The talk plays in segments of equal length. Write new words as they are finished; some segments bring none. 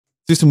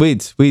Do some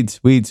weeds. Weeds.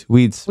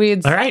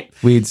 All right.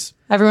 Weeds.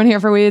 Everyone here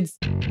for weeds.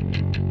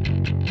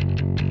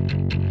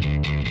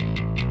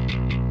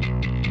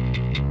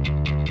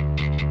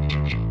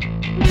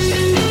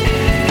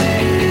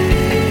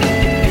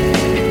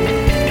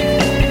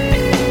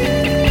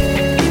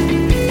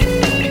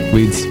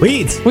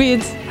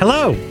 Weeds.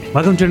 Hello.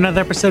 Welcome to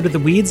another episode of The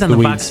Weeds on the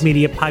Weeds. Vox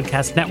Media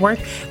Podcast Network.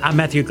 I'm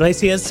Matthew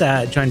Iglesias,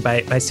 joined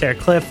by Sarah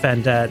Cliff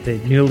and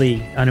the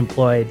newly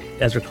unemployed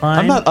Ezra Klein.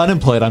 I'm not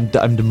unemployed.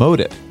 I'm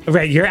demoted.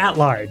 Right, you're at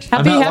large.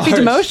 Happy I'm at large.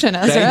 demotion,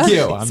 Ezra. Thank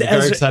you. I'm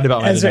very excited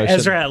about my demotion.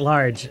 Ezra at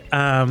large.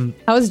 How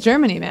was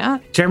Germany,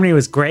 Matt? Germany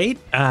was great.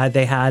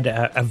 They had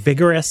a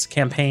vigorous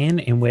campaign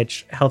in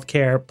which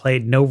healthcare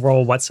played no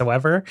role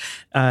whatsoever.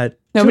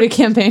 Nobody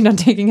campaigned on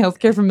taking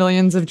healthcare from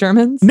millions of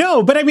Germans?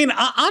 No, but I mean,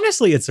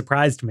 honestly, it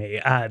surprised me.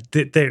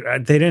 They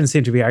didn't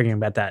seem to be arguing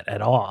about that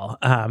at all.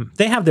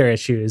 They have their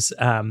issues.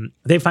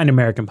 They find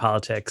American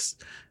politics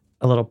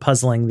a little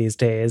puzzling these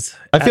days.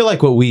 I feel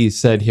like what we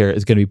said here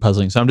is going to be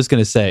puzzling. So I'm just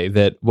going to say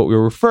that what we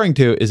were referring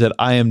to is that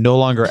I am no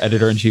longer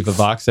editor-in-chief of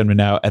Vox. I'm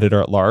now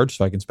editor-at-large,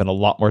 so I can spend a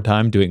lot more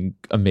time doing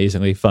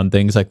amazingly fun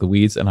things like The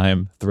Weeds, and I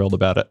am thrilled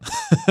about it.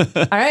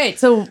 All right.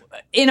 So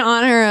in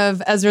honor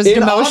of Ezra's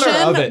In honor of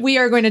demotion, it. we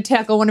are going to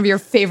tackle one of your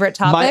favorite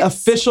topics. My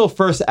official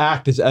first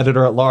act as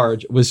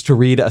editor-at-large was to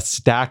read a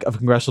stack of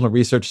Congressional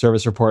Research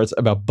Service reports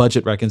about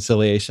budget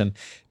reconciliation,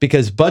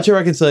 because budget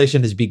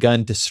reconciliation has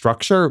begun to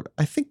structure,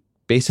 I think,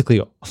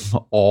 basically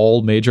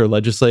all major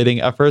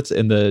legislating efforts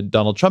in the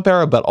Donald Trump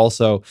era, but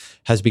also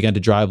has begun to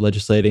drive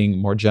legislating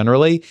more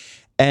generally.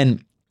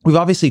 And we've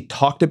obviously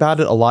talked about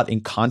it a lot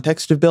in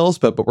context of bills,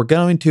 but we're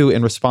going to,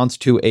 in response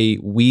to a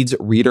Weeds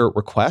reader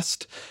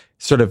request,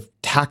 sort of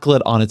tackle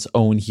it on its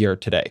own here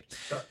today.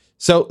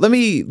 So let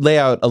me lay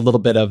out a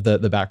little bit of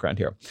the background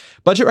here.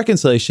 Budget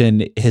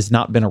reconciliation has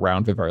not been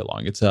around for very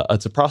long. It's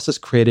a process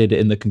created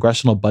in the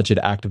Congressional Budget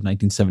Act of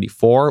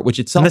 1974, which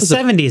itself In the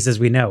 70s, as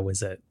we know,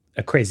 was a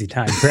crazy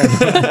time for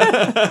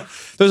everyone.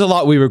 There's a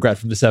lot we regret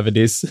from the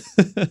 70s.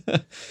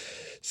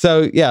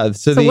 So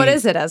what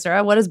is it,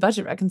 Ezra? What is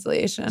budget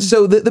reconciliation?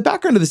 So the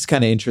background of this is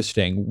kind of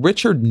interesting.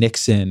 Richard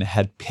Nixon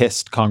had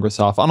pissed Congress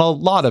off on a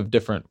lot of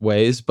different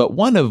ways, but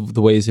one of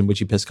the ways in which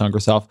he pissed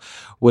Congress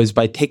off was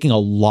by taking a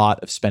lot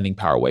of spending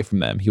power away from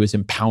them. He was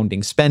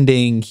impounding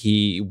spending.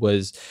 He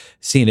was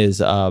seen as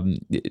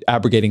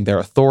abrogating their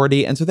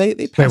authority. And so they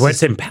passed Wait,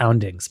 what's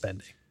impounding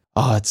spending?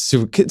 Oh, it's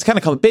kind of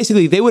complicated.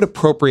 Basically, they would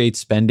appropriate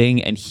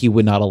spending and he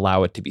would not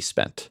allow it to be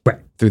spent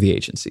through the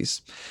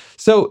agencies.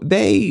 So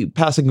they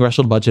passed the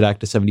Congressional Budget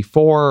Act of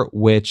 74,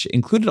 which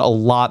included a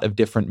lot of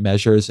different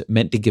measures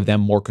meant to give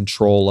them more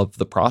control of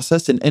the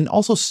process and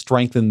also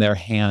strengthen their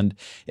hand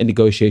in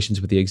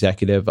negotiations with the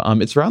executive.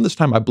 It's around this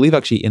time, I believe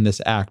actually in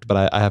this act,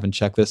 but I haven't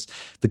checked this,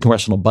 the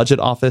Congressional Budget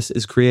Office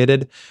is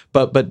created.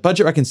 But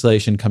budget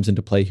reconciliation comes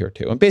into play here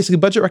too. And basically,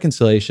 budget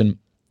reconciliation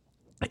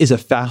is a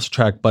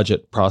fast-track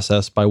budget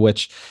process by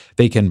which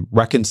they can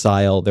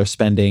reconcile their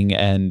spending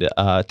and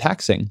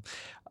taxing.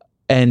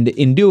 And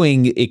in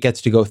doing, it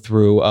gets to go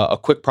through a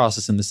quick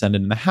process in the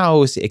Senate and the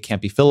House. It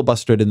can't be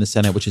filibustered in the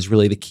Senate, which is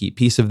really the key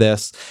piece of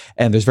this.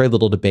 And there's very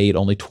little debate,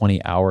 only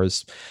 20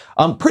 hours.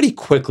 Pretty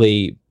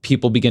quickly,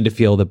 people begin to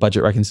feel that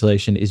budget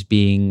reconciliation is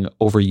being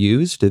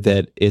overused,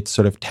 that it's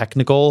sort of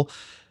technical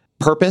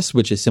purpose,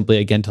 which is simply,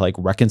 again, to like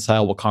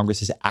reconcile what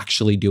Congress is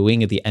actually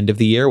doing at the end of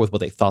the year with what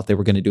they thought they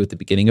were going to do at the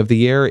beginning of the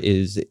year,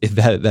 is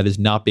that is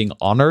not being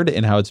honored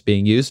in how it's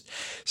being used.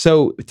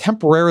 So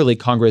temporarily,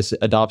 Congress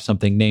adopts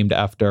something named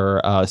after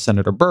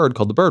Senator Byrd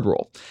called the Byrd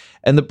Rule.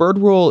 And the Byrd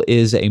Rule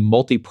is a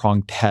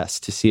multi-pronged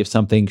test to see if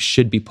something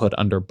should be put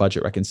under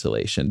budget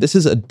reconciliation. This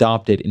is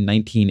adopted in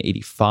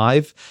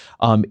 1985.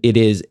 It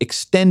is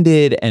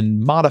extended and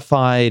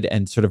modified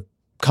and sort of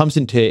comes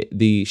into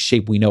the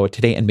shape we know it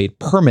today and made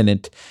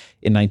permanent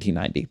in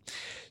 1990.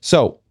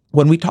 So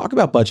when we talk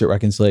about budget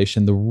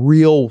reconciliation, the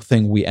real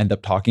thing we end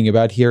up talking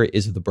about here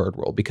is the Byrd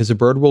Rule, because the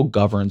Byrd Rule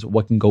governs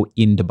what can go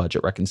into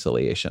budget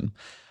reconciliation.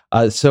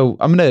 So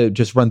I'm going to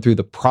just run through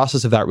the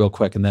process of that real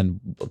quick, and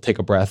then we'll take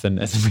a breath and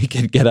we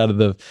can get out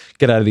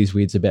of these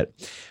weeds a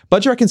bit.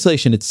 Budget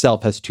reconciliation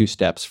itself has two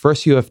steps.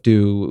 First,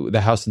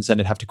 the House and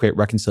Senate have to create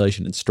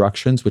reconciliation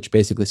instructions, which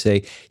basically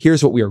say,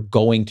 here's what we are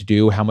going to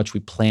do, how much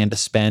we plan to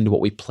spend, what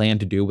we plan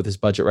to do with this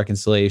budget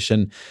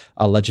reconciliation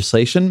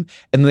legislation.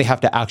 And then they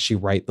have to actually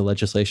write the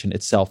legislation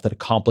itself that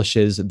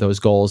accomplishes those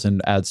goals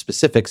and adds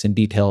specifics and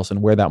details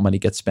and where that money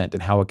gets spent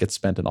and how it gets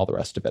spent and all the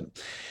rest of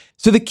it.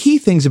 So the key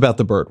things about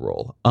the Byrd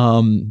Rule,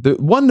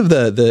 one of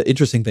the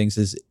interesting things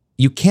is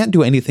you can't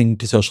do anything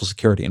to Social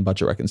Security in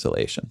budget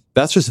reconciliation.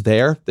 That's just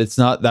there. It's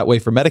not that way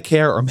for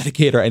Medicare or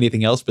Medicaid or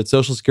anything else, but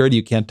Social Security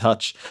you can't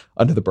touch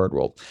under the Byrd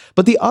Rule.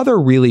 But the other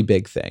really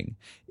big thing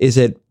is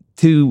that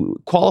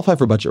to qualify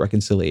for budget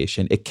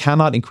reconciliation, it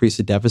cannot increase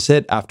the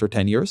deficit after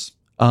 10 years.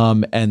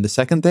 And the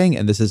second thing,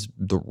 and this is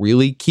the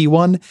really key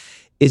one,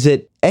 is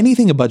that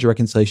anything in budget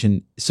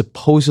reconciliation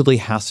supposedly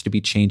has to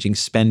be changing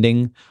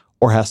spending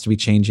or has to be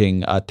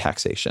changing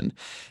taxation.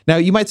 Now,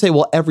 you might say,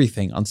 well,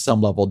 everything on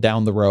some level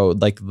down the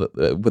road, like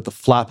with the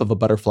flap of a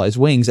butterfly's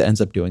wings,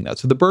 ends up doing that.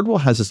 So the Byrd Rule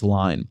has this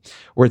line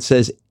where it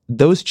says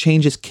those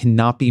changes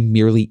cannot be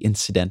merely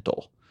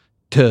incidental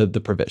to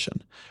the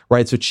provision,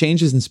 right? So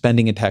changes in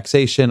spending and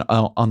taxation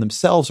on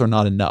themselves are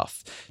not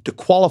enough. To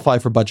qualify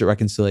for budget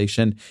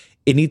reconciliation,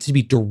 it needs to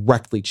be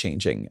directly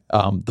changing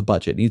the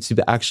budget. It needs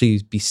to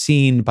actually be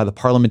seen by the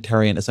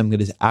parliamentarian as something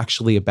that is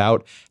actually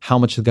about how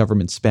much the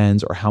government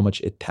spends or how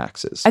much it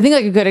taxes. I think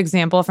like a good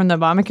example from the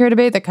Obamacare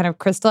debate that kind of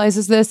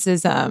crystallizes this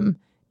is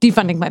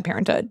defunding Planned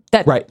Parenthood.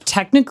 That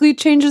technically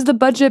changes the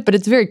budget, but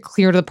it's very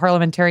clear to the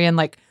parliamentarian,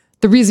 like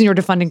the reason you're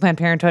defunding Planned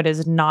Parenthood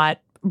is not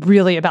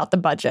really about the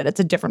budget. It's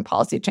a different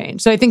policy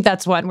change. So I think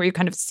that's one where you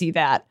kind of see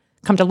that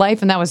come to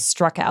life, and that was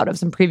struck out of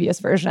some previous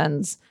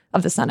versions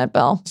of the Senate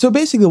bill. So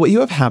basically what you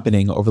have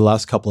happening over the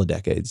last couple of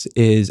decades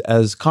is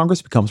as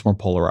Congress becomes more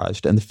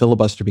polarized and the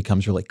filibuster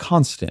becomes really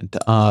constant,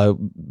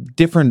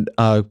 different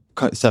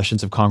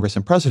sessions of Congress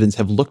and presidents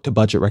have looked to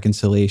budget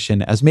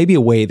reconciliation as maybe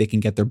a way they can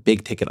get their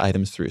big ticket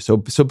items through. So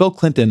Bill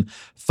Clinton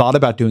thought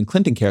about doing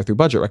Clinton Care through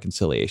budget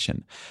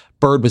reconciliation.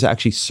 Byrd was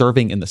actually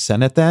serving in the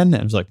Senate then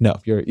and was like, no,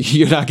 you're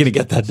not going to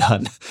get that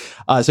done.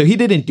 So he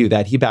didn't do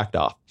that. He backed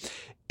off.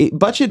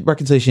 Budget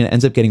reconciliation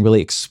ends up getting really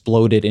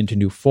exploded into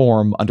new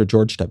form under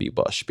George W.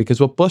 Bush,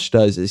 because what Bush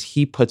does is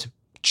he puts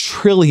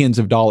trillions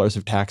of dollars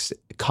of tax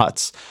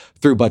cuts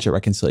through budget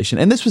reconciliation.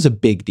 And this was a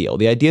big deal.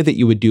 The idea that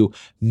you would do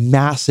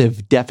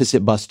massive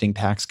deficit busting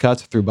tax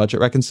cuts through budget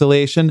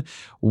reconciliation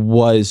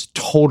was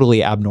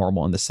totally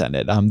abnormal in the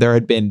Senate. There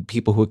had been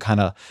people who had kind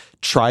of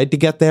tried to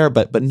get there,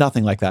 but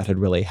nothing like that had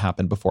really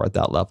happened before at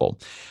that level.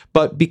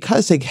 But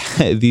because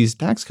these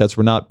tax cuts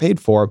were not paid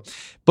for,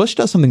 Bush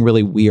does something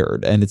really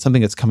weird, and it's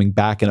something that's coming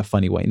back in a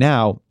funny way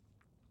now,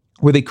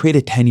 where they create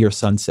a 10-year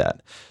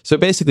sunset. So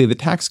basically, the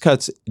tax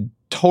cuts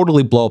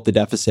totally blow up the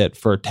deficit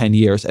for 10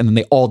 years, and then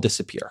they all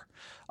disappear.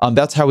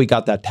 That's how we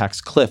got that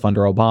tax cliff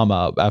under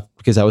Obama,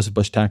 because that was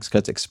Bush tax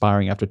cuts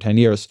expiring after 10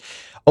 years.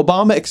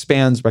 Obama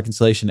expands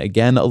reconciliation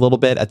again a little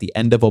bit at the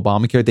end of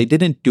Obamacare. They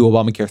didn't do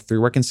Obamacare through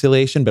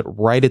reconciliation, but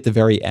right at the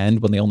very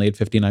end, when they only had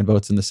 59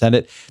 votes in the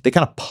Senate, they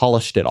kind of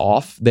polished it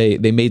off. They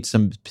made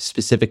some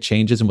specific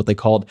changes in what they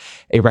called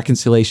a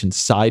reconciliation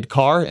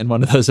sidecar, and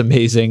one of those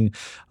amazing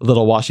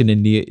little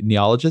Washington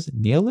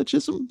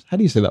neologisms? How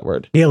do you say that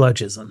word?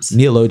 Neologisms.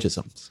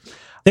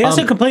 They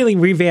also completely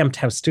revamped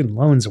how student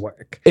loans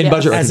work in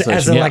budget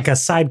reconciliation, like a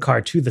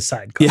sidecar to the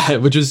sidecar. Yeah,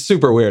 which is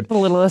super weird. A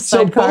little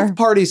sidecar. So both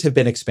parties have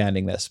been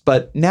expanding this,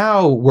 but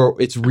now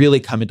it's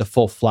really come into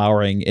full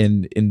flowering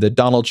in the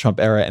Donald Trump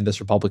era and this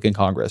Republican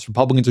Congress.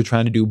 Republicans are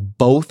trying to do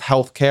both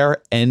healthcare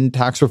and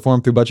tax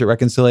reform through budget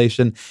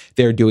reconciliation.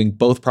 They're doing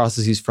both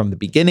processes from the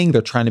beginning.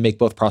 They're trying to make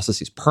both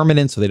processes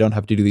permanent so they don't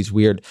have to do these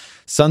weird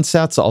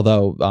sunsets,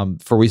 although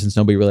for reasons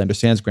nobody really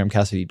understands, Graham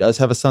Cassidy does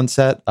have a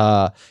sunset,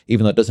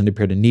 even though it doesn't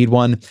appear to need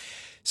one.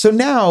 So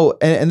now,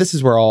 and this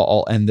is where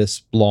I'll end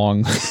this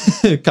long,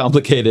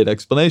 complicated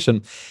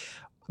explanation.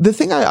 The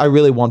thing I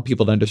really want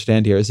people to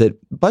understand here is that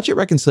budget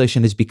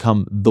reconciliation has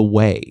become the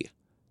way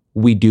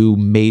we do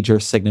major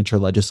signature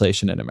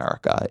legislation in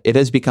America. It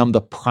has become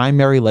the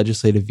primary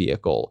legislative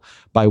vehicle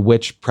by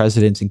which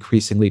presidents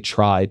increasingly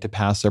try to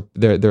pass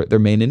their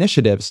main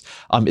initiatives.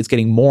 It's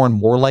getting more and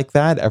more like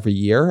that every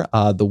year.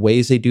 The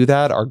ways they do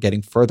that are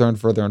getting further and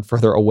further and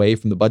further away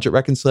from the budget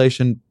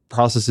reconciliation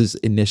process's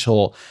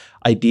initial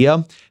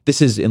idea. This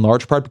is in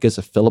large part because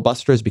a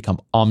filibuster has become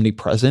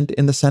omnipresent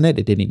in the Senate.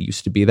 It didn't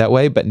used to be that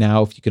way, but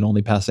now if you can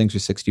only pass things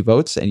with 60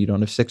 votes and you don't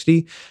have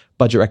 60,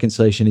 budget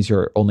reconciliation is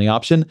your only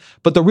option.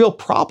 But the real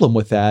problem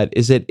with that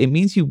is that it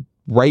means you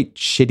write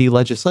shitty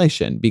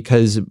legislation,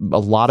 because a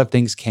lot of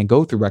things can't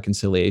go through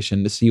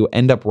reconciliation. So you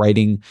end up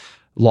writing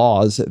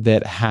laws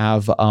that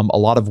have a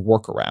lot of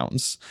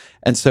workarounds.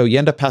 And so you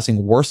end up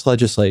passing worse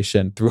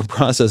legislation through a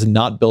process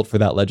not built for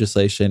that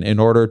legislation in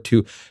order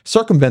to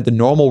circumvent the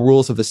normal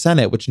rules of the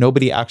Senate, which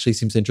nobody actually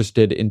seems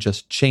interested in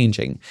just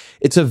changing.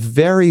 It's a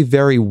very,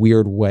 very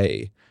weird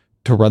way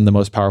to run the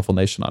most powerful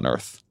nation on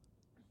earth.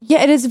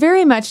 Yeah, it is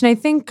very much. And I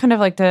think kind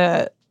of like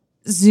to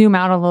zoom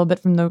out a little bit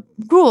from the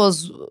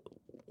rules,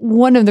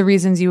 one of the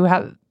reasons you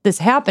have this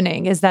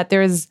happening is that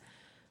there's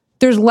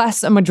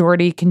less a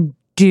majority can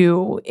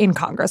do in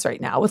Congress right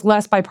now. With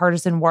less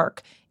bipartisan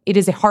work, it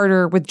is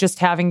harder with just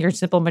having your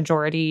simple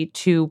majority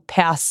to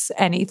pass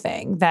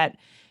anything, that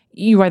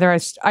you either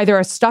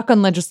are stuck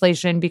on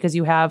legislation because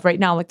you have right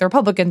now, like the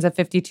Republicans have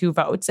 52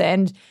 votes.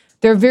 And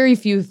there are very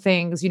few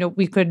things,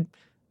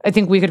 I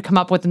think we could come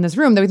up with in this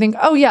room that we think,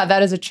 oh yeah,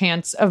 that is a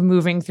chance of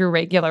moving through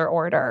regular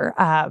order.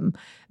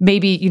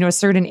 Maybe,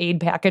 certain aid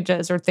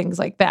packages or things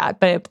like that.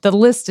 But the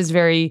list is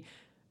very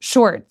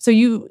short. So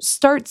you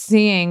start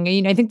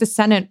seeing, I think the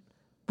Senate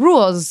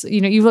rules,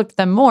 you've looked at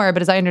them more,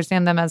 but as I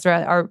understand them,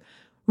 are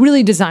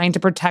really designed to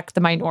protect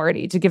the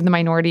minority, to give the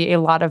minority a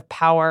lot of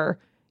power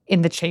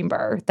in the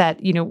chamber,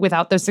 that,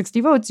 without those 60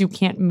 votes, you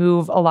can't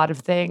move a lot of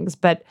things.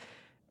 But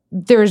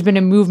there's been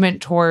a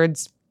movement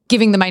towards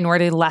giving the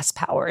minority less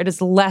power. It is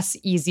less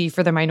easy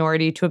for the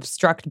minority to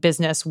obstruct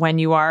business when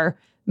you are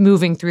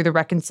moving through the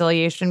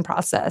reconciliation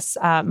process.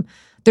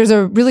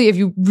 If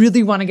you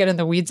really want to get in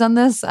the weeds on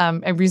this,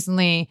 I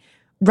recently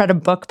read a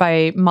book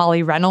by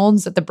Molly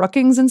Reynolds at the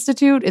Brookings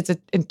Institute. It's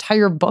an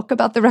entire book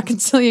about the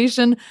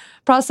reconciliation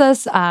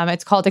process.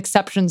 It's called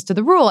Exceptions to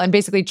the Rule, and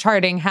basically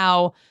charting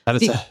how...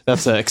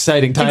 That's an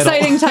exciting title.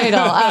 Exciting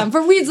title.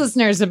 For Weeds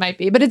listeners, it might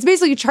be. But it's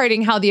basically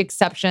charting how the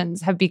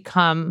exceptions have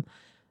become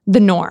the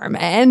norm.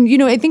 And,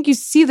 I think you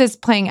see this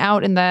playing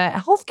out in the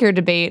healthcare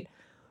debate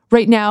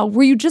right now,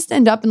 where you just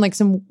end up in like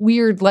some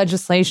weird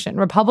legislation.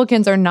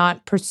 Republicans are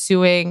not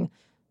pursuing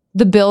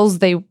the bills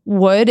they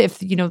would if,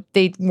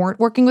 they weren't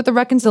working with the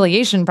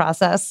reconciliation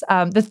process.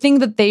 The thing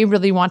that they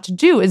really want to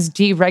do is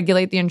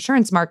deregulate the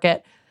insurance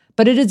market.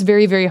 But it is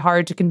very, very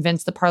hard to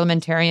convince the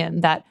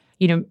parliamentarian that,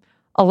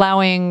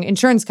 allowing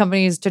insurance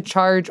companies to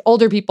charge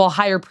older people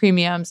higher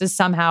premiums is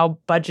somehow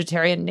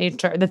budgetary in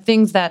nature. The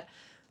things that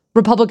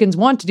Republicans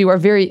want to do are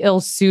very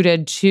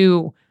ill-suited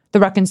to the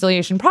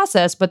reconciliation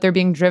process, but they're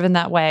being driven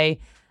that way,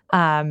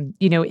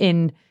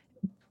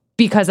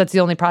 because that's the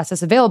only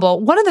process available.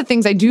 One of the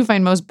things I do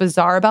find most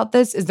bizarre about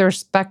this is the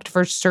respect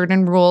for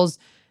certain rules,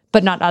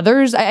 but not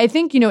others. I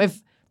think,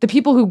 if the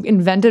people who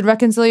invented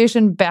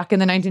reconciliation back in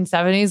the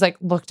 1970s,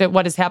 looked at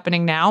what is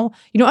happening now,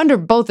 under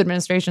both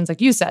administrations,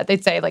 like you said,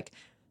 they'd say,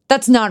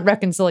 that's not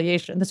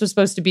reconciliation. This was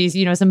supposed to be,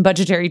 some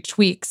budgetary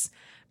tweaks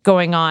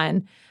going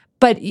on.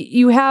 But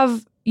you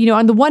have,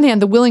 on the one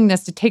hand, the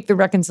willingness to take the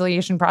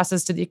reconciliation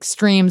process to the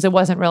extremes it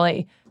wasn't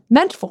really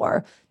meant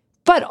for,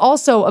 but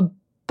also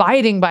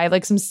abiding by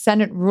some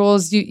Senate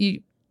rules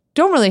you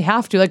don't really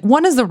have to.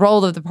 One is the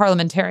role of the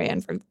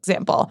parliamentarian, for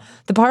example.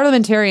 The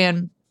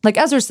parliamentarian, like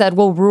Ezra said,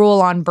 will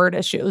rule on bird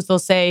issues. They'll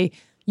say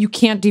you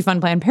can't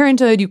defund Planned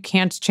Parenthood, you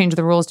can't change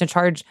the rules to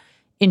charge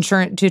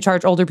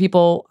older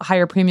people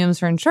higher premiums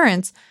for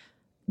insurance.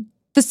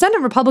 The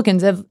Senate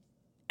Republicans have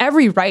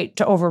every right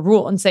to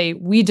overrule and say,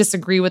 we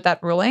disagree with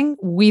that ruling,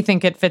 we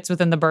think it fits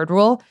within the bird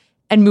rule,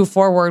 and move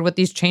forward with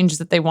these changes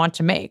that they want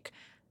to make.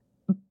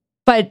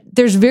 But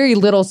there's very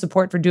little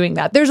support for doing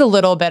that. There's a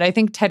little bit. I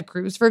think Ted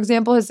Cruz, for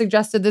example, has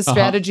suggested this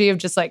strategy of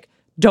just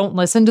don't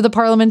listen to the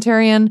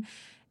parliamentarian.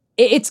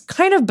 It's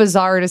kind of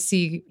bizarre to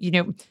see,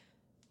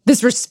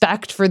 this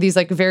respect for these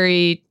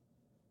very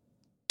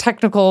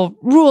technical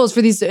rules,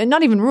 for these,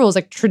 not even rules,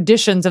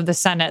 traditions of the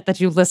Senate,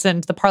 that you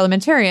listen to the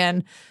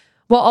parliamentarian,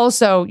 while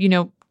also,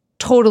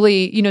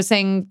 totally,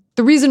 saying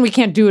the reason we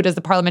can't do it as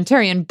the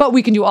parliamentarian, but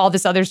we can do all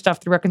this other stuff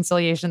through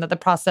reconciliation that the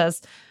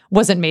process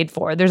wasn't made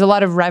for. There's a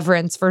lot of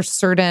reverence for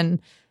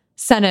certain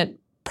Senate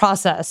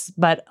process,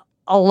 but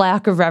a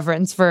lack of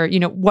reverence for,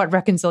 what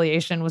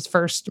reconciliation was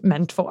first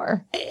meant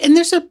for. And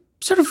there's a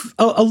sort of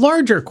a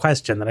larger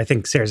question that I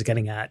think Sarah's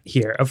getting at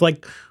here of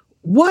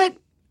what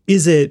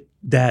is it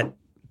that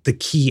the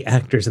key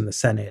actors in the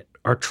Senate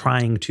are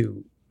trying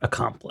to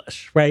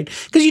accomplish, right?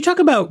 Because you talk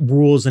about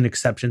rules and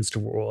exceptions to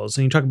rules,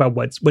 and you talk about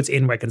what's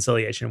in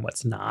reconciliation and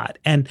what's not.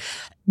 And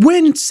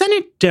when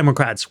Senate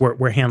Democrats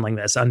were handling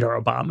this under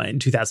Obama in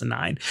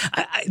 2009,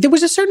 there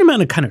was a certain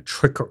amount of kind of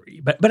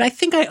trickery, but I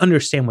think I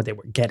understand what they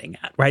were getting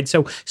at, right?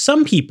 So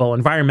some people,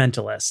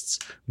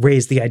 environmentalists,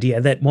 raised the idea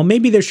that, well,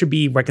 maybe there should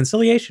be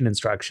reconciliation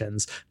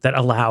instructions that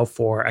allow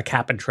for a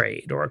cap and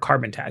trade or a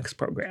carbon tax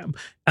program.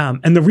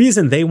 And the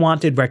reason they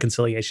wanted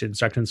reconciliation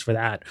instructions for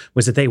that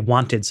was that they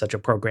wanted such a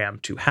program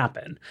to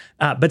happen.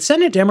 But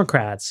Senate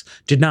Democrats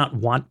did not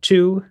want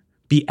to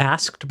be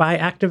asked by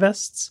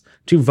activists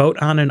to vote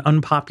on an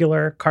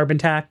unpopular carbon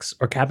tax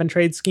or cap and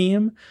trade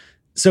scheme.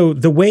 So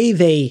the way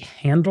they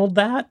handled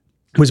that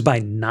was by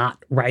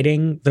not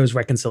writing those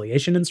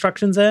reconciliation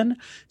instructions in,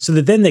 so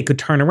that then they could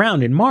turn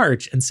around in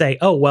March and say,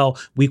 oh, well,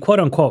 we quote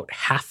unquote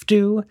have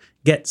to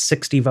get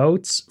 60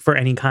 votes for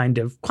any kind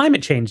of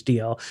climate change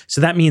deal.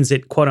 So that means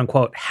it quote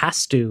unquote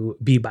has to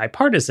be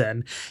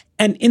bipartisan.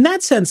 And in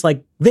that sense,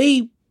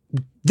 they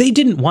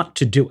didn't want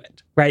to do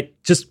it, right?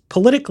 Just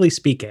politically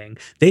speaking,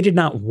 they did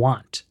not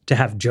want to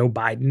have Joe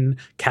Biden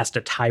cast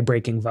a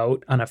tie-breaking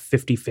vote on a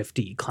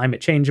 50-50 climate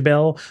change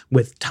bill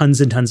with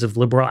tons and tons of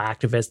liberal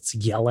activists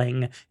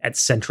yelling at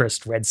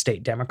centrist red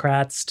state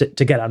Democrats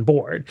to get on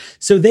board.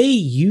 So they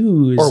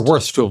used... Or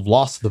worse, to have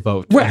lost the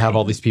vote and have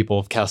all these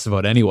people cast a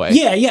vote anyway.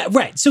 Yeah,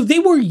 right. So they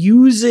were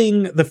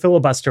using the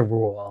filibuster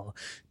rule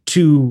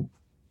to,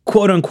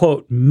 quote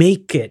unquote,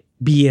 make it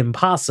be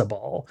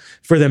impossible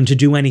for them to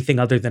do anything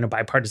other than a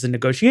bipartisan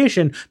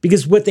negotiation,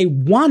 because what they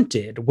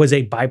wanted was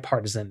a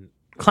bipartisan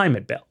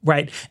climate bill,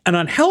 right? And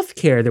on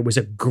healthcare, there was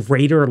a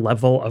greater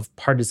level of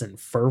partisan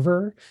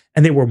fervor,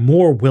 and they were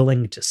more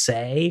willing to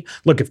say,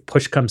 look, if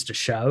push comes to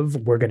shove,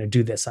 we're going to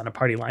do this on a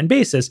party line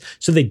basis.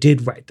 So they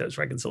did write those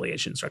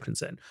reconciliation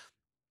instructions in.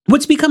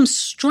 What's become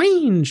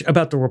strange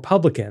about the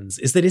Republicans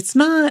is that it's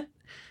not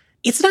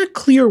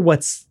clear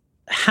what's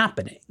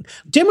happening.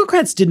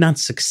 Democrats did not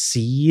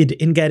succeed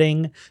in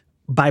getting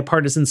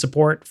bipartisan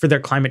support for their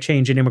climate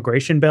change and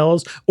immigration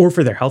bills or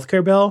for their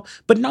healthcare bill,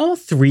 but in all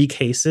three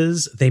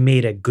cases, they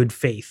made a good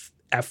faith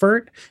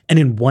effort. And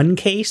in one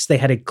case, they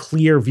had a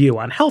clear view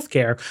on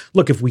healthcare.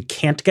 Look, if we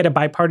can't get a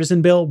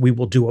bipartisan bill, we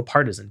will do a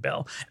partisan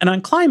bill. And on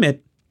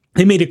climate,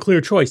 they made a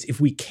clear choice.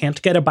 If we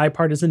can't get a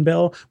bipartisan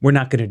bill, we're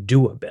not going to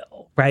do a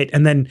bill, right?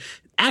 And then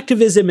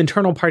activism,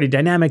 internal party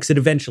dynamics, it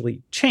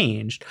eventually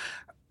changed.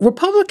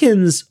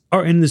 Republicans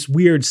are in this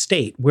weird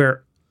state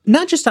where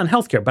not just on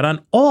healthcare, but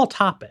on all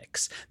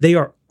topics, they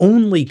are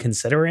only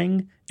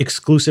considering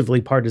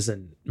exclusively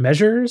partisan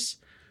measures,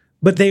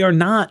 but they are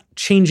not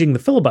changing the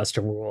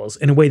filibuster rules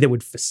in a way that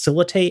would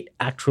facilitate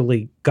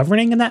actually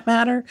governing in that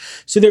matter.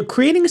 So they're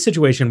creating a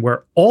situation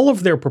where all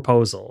of their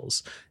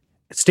proposals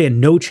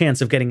stand no chance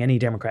of getting any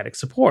Democratic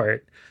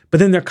support, but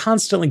then they're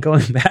constantly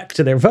going back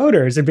to their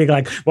voters and being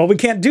like, well, we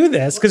can't do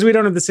this because we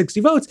don't have the 60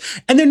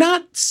 votes. And they're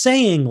not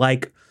saying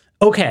like,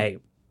 okay,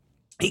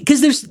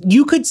 because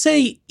you could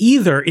say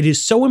either it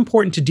is so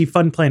important to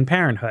defund Planned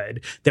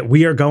Parenthood that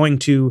we are going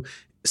to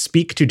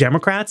speak to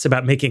Democrats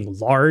about making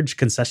large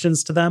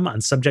concessions to them on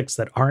subjects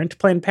that aren't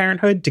Planned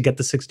Parenthood to get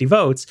the 60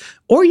 votes,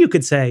 or you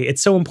could say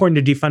it's so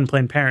important to defund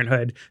Planned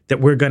Parenthood that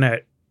we're going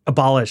to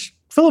abolish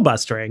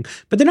filibustering,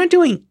 but they're not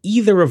doing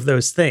either of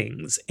those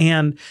things.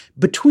 And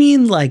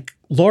between like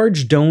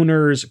large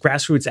donors,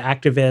 grassroots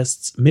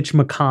activists, Mitch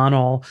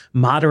McConnell,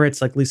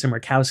 moderates like Lisa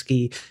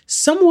Murkowski,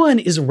 someone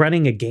is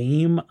running a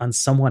game on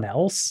someone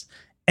else.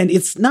 And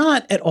it's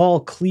not at all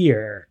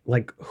clear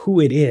like who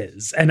it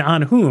is and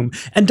on whom.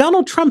 And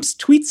Donald Trump's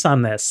tweets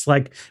on this,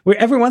 like where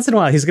every once in a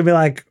while he's gonna be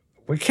like,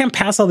 we can't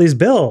pass all these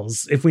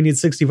bills if we need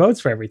 60 votes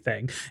for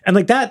everything. And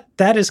like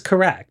that is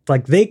correct.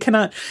 Like they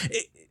cannot,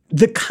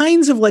 the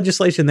kinds of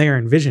legislation they are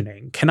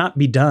envisioning cannot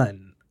be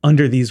done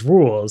under these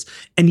rules,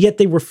 and yet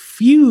they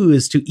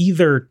refuse to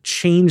either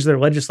change their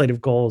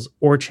legislative goals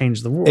or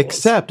change the rules.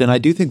 Except, and I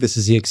do think this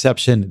is the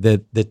exception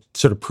that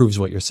sort of proves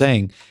what you're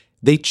saying,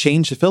 they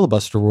changed the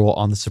filibuster rule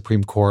on the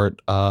Supreme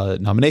Court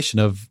nomination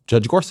of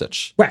Judge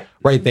Gorsuch.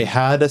 Right. They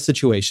had a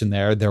situation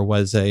there. There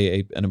was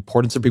an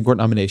important Supreme Court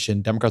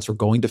nomination. Democrats were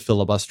going to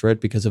filibuster it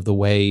because of the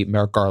way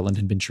Merrick Garland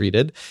had been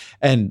treated.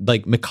 And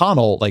like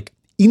McConnell, like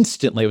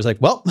instantly was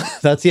like, well,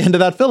 that's the end of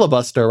that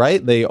filibuster,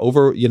 right? They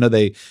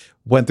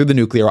went through the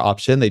nuclear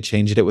option. They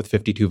changed it with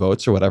 52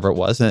 votes or whatever it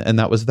was. And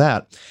that was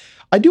that.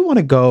 I do want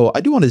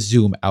to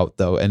zoom out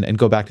though and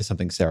go back to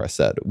something Sarah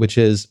said, which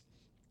is,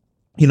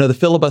 the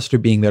filibuster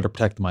being there to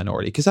protect the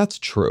minority, because that's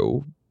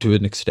true to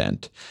an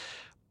extent,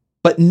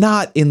 but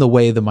not in the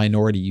way the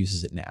minority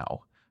uses it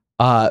now.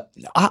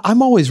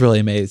 I'm always really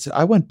amazed.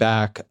 I went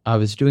back, I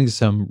was doing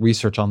some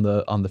research on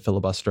the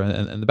filibuster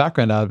and the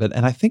background out of it.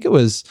 And I think it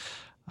was,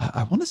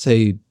 I want to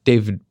say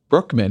David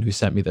Brookman who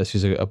sent me this,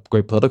 who's a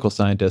great political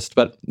scientist,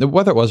 but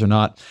whether it was or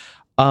not,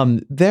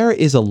 there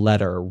is a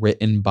letter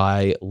written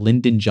by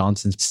Lyndon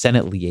Johnson's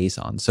Senate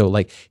liaison. So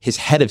like his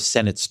head of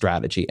Senate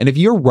strategy. And if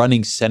you're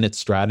running Senate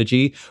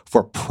strategy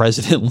for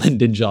President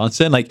Lyndon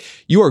Johnson, like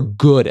you are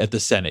good at the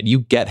Senate. You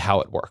get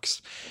how it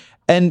works.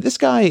 And this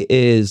guy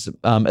is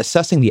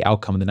assessing the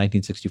outcome of the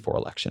 1964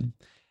 election.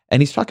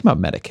 And he's talking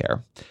about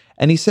Medicare.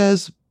 And he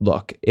says,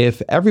 look,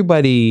 if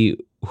everybody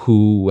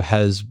who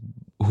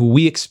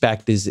we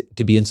expect is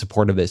to be in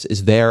support of this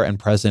is there and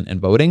present and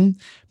voting,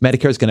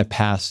 Medicare is going to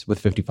pass with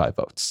 55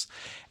 votes.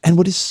 And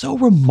what is so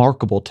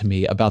remarkable to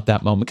me about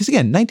that moment, because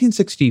again,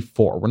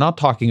 1964, we're not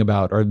talking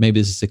about, or maybe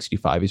this is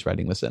 65, he's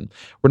writing this in,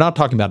 we're not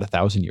talking about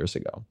 1,000 years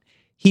ago.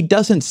 He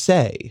doesn't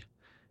say,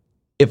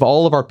 if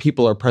all of our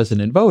people are present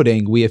and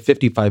voting, we have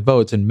 55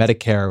 votes and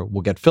Medicare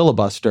will get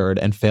filibustered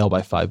and fail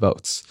by 5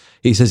 votes.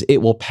 He says it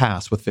will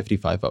pass with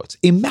 55 votes.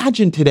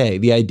 Imagine today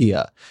the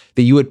idea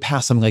that you would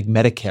pass something like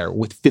Medicare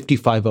with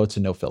 55 votes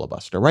and no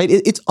filibuster, right?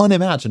 It's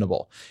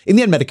unimaginable. In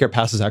the end, Medicare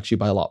passes actually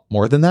by a lot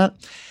more than that.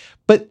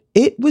 But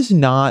it was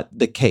not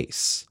the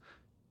case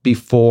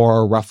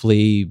before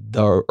roughly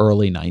the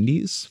early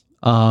 90s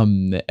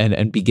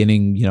and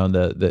beginning,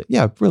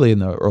 really in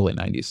the early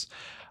 90s,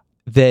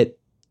 that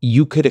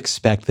you could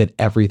expect that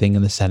everything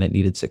in the Senate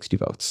needed 60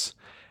 votes.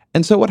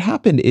 And so what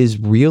happened is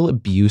real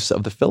abuse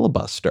of the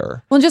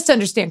filibuster. Well, just to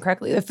understand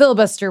correctly, the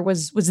filibuster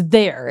was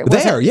there.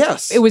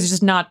 Yes. It was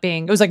just not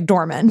being, it was like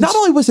dormant. Not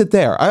only was it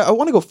there, I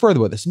want to go further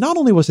with this. Not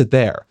only was it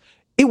there,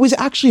 it was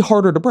actually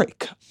harder to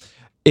break.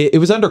 It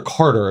was under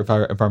Carter,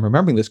 if I'm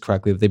remembering this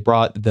correctly, that they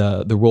brought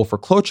the rule for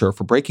cloture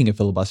for breaking a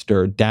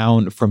filibuster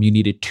down from you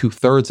needed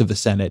 2/3 of the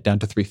Senate down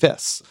to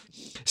 3/5.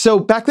 So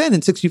back then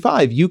in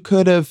 65, you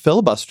could have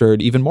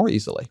filibustered even more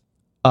easily.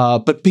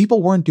 But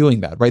people weren't doing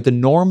that, right? The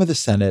norm of the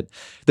Senate,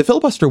 the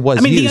filibuster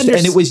was used,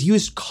 and it was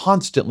used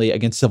constantly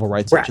against civil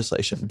rights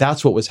legislation.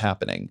 That's what was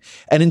happening.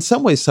 And in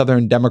some ways,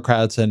 Southern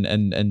Democrats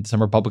and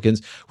some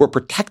Republicans were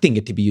protecting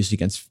it to be used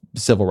against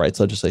civil rights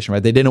legislation,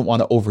 right? They didn't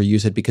want to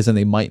overuse it because then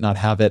they might not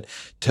have it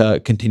to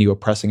continue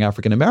oppressing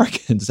African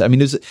Americans. I mean,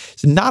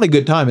 it's not a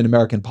good time in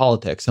American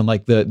politics. And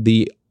like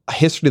the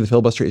history of the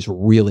filibuster is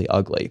really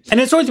ugly. And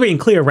it's always being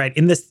clear, right?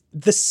 In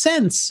the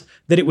sense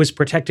that it was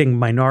protecting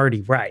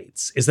minority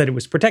rights is that it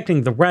was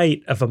protecting the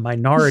right of a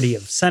minority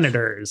of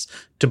senators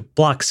to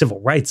block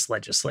civil rights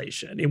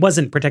legislation. It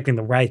wasn't protecting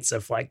the rights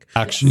of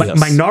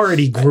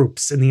minority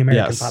groups in the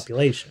American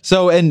population.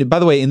 So, and by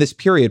the way, in this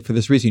period, for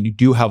this reason, you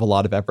do have a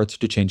lot of efforts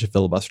to change the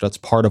filibuster. That's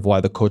part of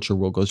why the cloture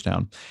rule goes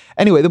down.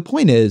 Anyway, the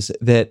point is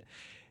that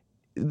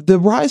the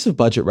rise of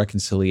budget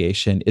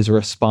reconciliation is a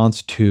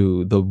response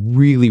to the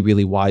really,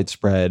 really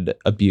widespread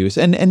abuse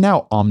and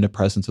now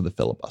omnipresence of the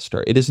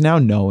filibuster. It is now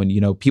known,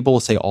 people will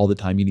say all the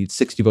time, you need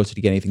 60 votes to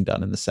get anything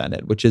done in the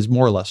Senate, which is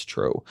more or less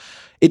true.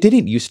 It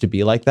didn't used to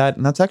be like that,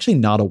 and that's actually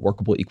not a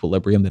workable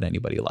equilibrium that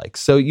anybody likes.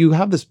 So you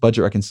have this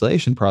budget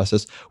reconciliation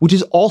process, which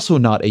is also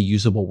not a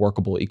usable,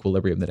 workable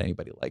equilibrium that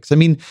anybody likes. I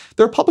mean,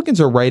 the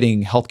Republicans are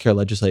writing healthcare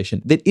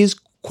legislation that is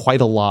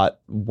quite a lot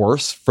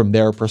worse from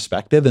their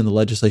perspective than the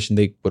legislation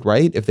they would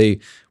write if they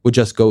would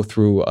just go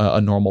through a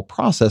normal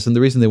process. And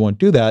the reason they won't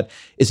do that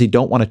is they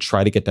don't want to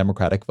try to get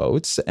Democratic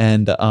votes,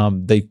 and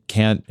they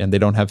can't, and they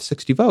don't have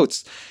 60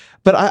 votes.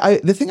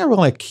 But the thing I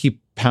want to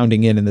keep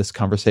pounding in this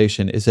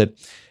conversation is that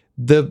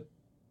the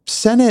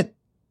Senate,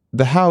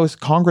 the House,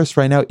 Congress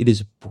right now, it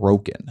is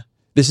broken.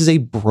 This is a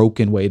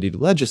broken way to do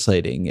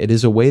legislating. It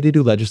is a way to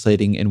do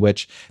legislating in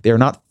which they are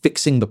not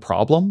fixing the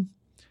problem,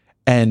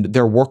 and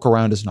their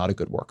workaround is not a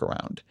good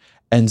workaround.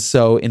 And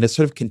so in a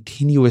sort of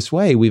continuous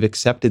way, we've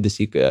accepted this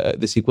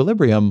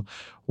equilibrium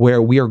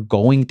where we are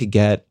going to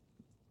get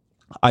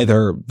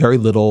either very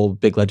little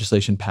big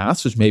legislation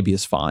passed, which maybe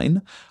is fine,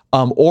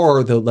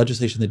 or the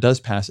legislation that does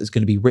pass is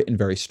going to be written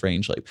very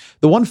strangely.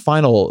 The one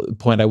final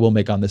point I will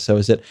make on this, though,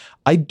 is that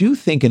I do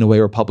think in a way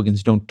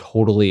Republicans don't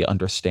totally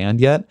understand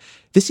yet.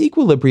 This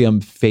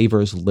equilibrium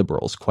favors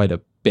liberals quite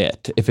a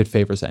bit, if it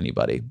favors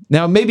anybody.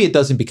 Now, maybe it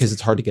doesn't because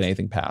it's hard to get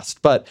anything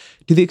passed, but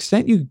to the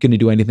extent you're going to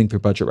do anything through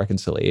budget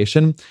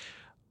reconciliation,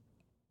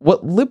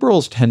 what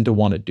liberals tend to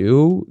want to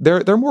do,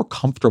 they're more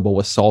comfortable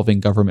with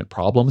solving government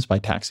problems by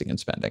taxing and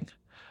spending.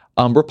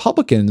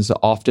 Republicans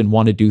often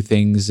want to do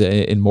things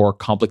in more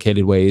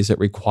complicated ways that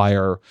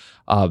require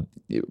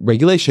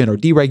regulation or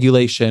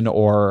deregulation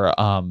or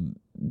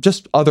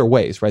just other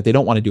ways, right? They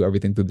don't want to do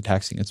everything through the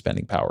taxing and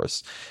spending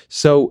powers.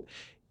 So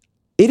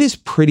it is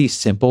pretty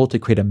simple to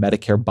create a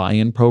Medicare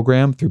buy-in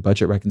program through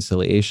budget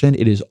reconciliation.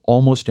 It is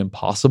almost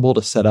impossible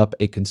to set up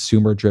a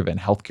consumer-driven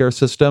healthcare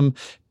system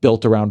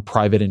built around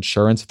private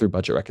insurance through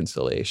budget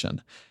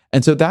reconciliation.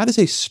 And so that is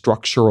a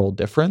structural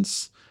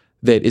difference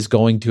that is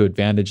going to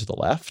advantage the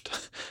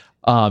left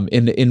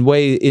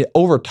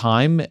over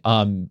time,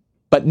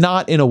 but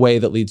not in a way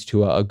that leads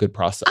to a good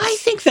process. I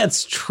think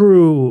that's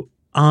true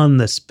on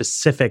the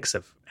specifics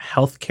of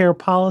healthcare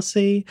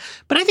policy.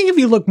 But I think if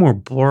you look more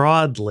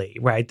broadly,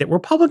 right, that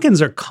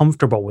Republicans are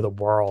comfortable with a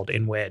world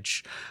in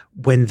which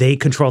when they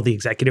control the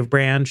executive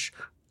branch,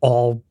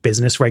 all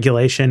business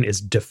regulation is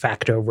de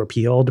facto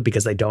repealed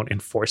because they don't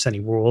enforce any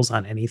rules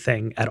on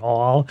anything at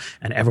all.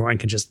 And everyone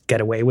can just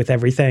get away with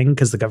everything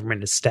because the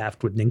government is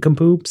staffed with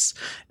nincompoops.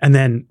 And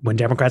then when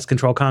Democrats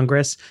control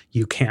Congress,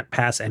 you can't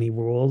pass any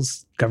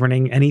rules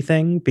governing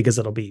anything because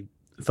it'll be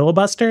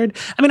filibustered.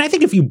 I mean, I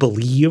think if you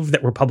believe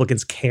that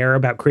Republicans care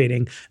about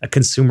creating a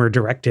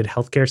consumer-directed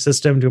healthcare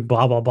system to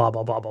blah, blah, blah,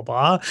 blah, blah, blah,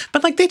 blah,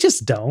 but they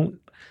just don't.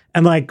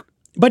 And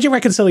budget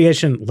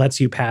reconciliation lets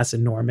you pass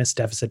enormous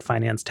deficit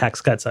finance tax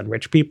cuts on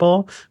rich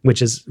people,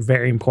 which is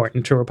very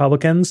important to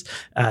Republicans.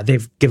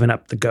 They've given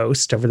up the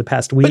ghost over the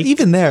past week. But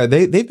even there,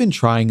 they've been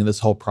trying in this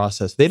whole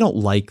process. They don't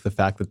like the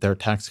fact that their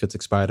tax cuts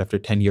expired after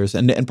 10 years.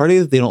 And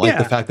partly they don't like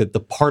the fact that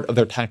the part of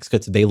their tax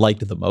cuts they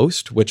liked the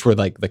most, which were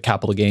the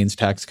capital gains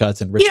tax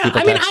cuts and rich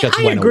people tax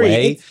cuts went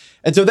away.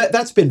 And so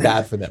that's been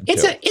bad for them, too.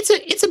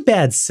 It's a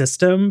bad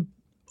system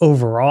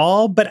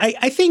overall, but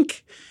I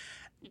think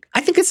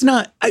it's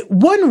not.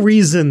 One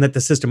reason that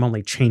the system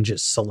only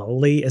changes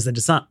slowly is that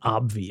it's not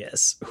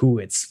obvious who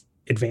it's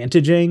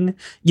advantaging,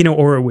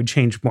 or it would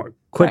change more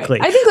quickly.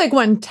 Right. I think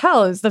one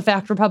tell is the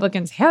fact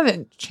Republicans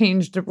haven't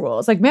changed the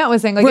rules. Like Matt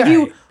was saying, if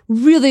you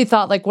really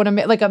thought what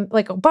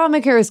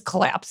Obamacare is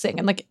collapsing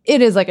and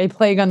it is a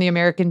plague on the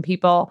American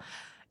people,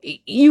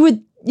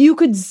 you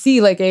could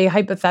see a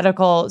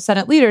hypothetical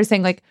Senate leader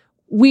saying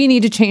we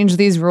need to change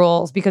these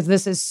rules because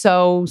this is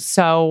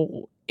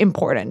so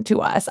important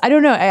to us. I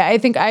don't know. I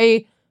think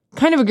I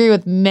kind of agree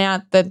with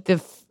Matt that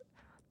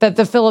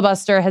the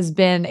filibuster has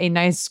been a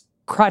nice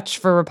crutch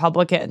for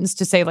Republicans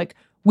to say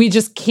we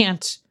just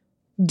can't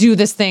do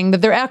this thing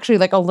that they're actually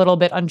a little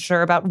bit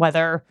unsure about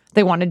whether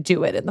they want to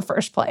do it in the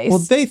first place. Well,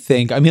 they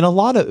think,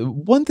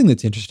 one thing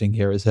that's interesting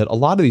here is that a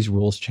lot of these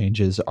rules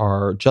changes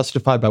are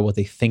justified by what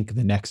they think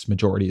the next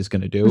majority is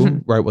going to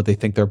do, right? What they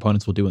think their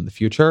opponents will do in the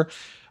future.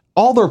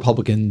 All the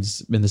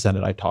Republicans in the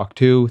Senate I talk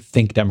to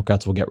think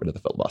Democrats will get rid of the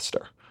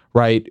filibuster,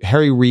 right?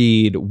 Harry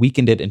Reid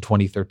weakened it in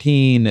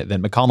 2013,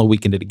 then McConnell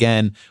weakened it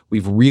again.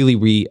 We've really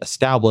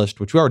reestablished,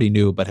 which we already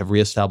knew, but have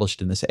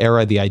reestablished in this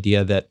era, the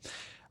idea that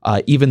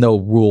even though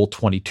Rule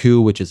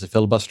 22, which is a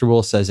filibuster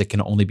rule, says it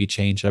can only be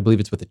changed, I believe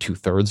it's with a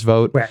 2/3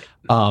 vote. Right.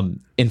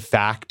 In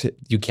fact,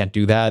 you can't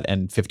do that,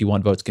 and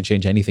 51 votes can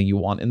change anything you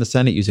want in the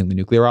Senate using the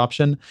nuclear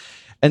option.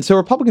 And so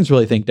Republicans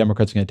really think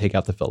Democrats are going to take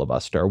out the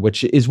filibuster,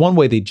 which is one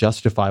way they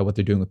justify what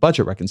they're doing with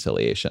budget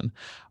reconciliation.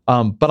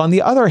 But on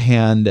the other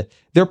hand,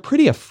 they're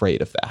pretty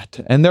afraid of that.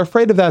 And they're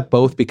afraid of that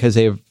both because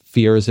they have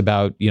fears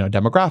about,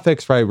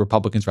 demographics, right?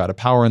 Republicans were out of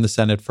power in the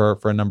Senate for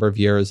a number of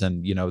years.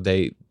 And,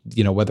 they,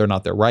 whether or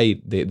not they're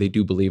right, they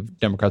do believe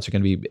Democrats are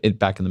going to be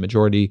back in the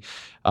majority,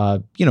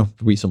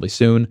 reasonably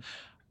soon.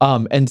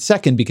 And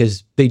second,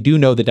 because they do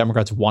know that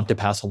Democrats want to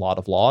pass a lot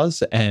of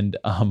laws and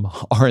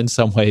are in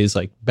some ways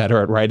like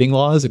better at writing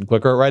laws and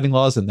quicker at writing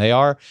laws than they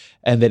are.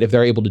 And that if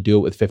they're able to do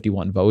it with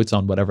 51 votes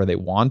on whatever they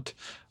want,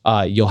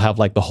 you'll have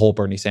like the whole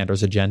Bernie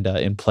Sanders agenda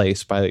in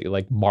place by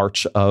like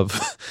March of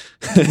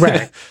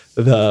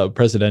the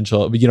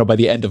presidential, by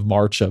the end of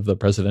March of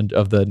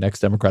the next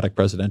Democratic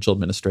presidential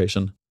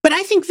administration. But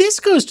I think this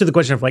goes to the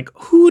question of like,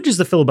 who does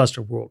the filibuster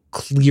rule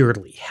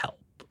clearly help,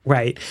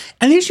 right?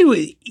 And the issue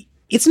is,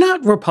 it's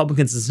not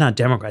Republicans, it's not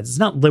Democrats, it's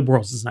not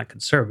liberals, it's not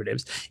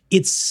conservatives.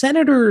 It's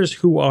senators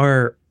who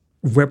are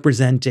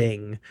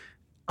representing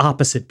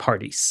opposite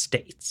party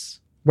states,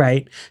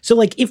 right? So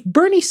like if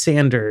Bernie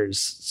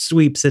Sanders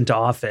sweeps into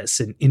office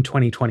in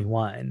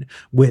 2021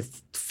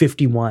 with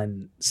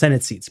 51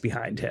 Senate seats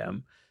behind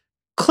him,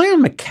 Claire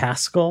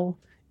McCaskill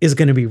is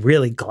going to be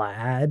really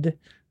glad,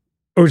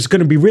 or is going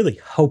to be really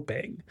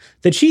hoping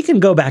that she can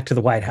go back to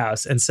the White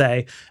House and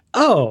say,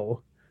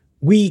 oh,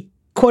 we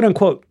quote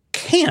unquote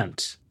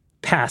can't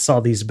pass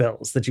all these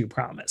bills that you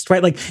promised,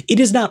 right? Like it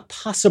is not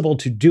possible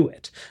to do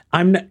it.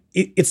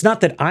 It's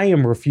not that I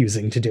am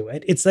refusing to do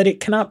it. It's that it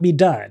cannot be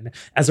done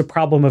as a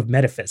problem of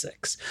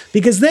metaphysics,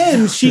 because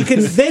then she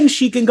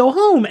can go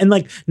home and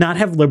like not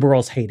have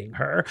liberals hating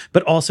her,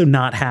 but also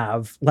not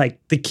have like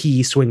the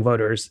key swing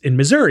voters in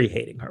Missouri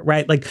hating her,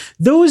 right? Like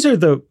those are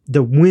the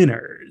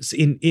winners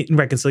in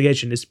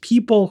reconciliation, is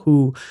people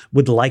who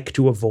would like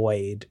to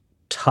avoid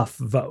tough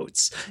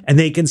votes. And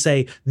they can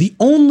say, the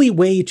only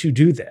way to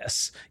do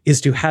this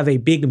is to have a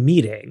big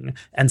meeting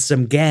and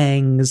some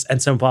gangs and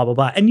some blah, blah,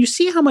 blah. And you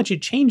see how much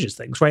it changes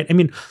things, right? I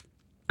mean,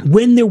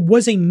 when there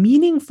was a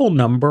meaningful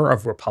number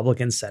of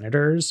Republican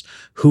senators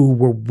who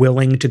were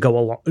willing to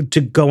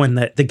go in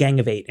the Gang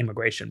of Eight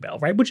immigration bill,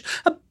 right? Which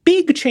a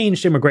big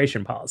change to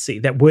immigration policy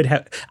that would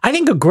have, I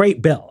think, a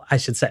great bill, I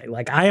should say.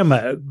 Like I am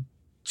a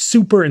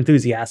super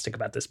enthusiastic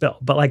about this bill,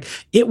 but like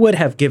it would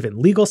have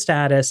given legal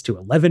status to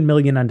 11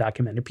 million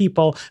undocumented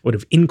people, would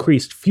have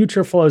increased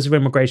future flows of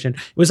immigration.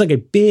 It was like a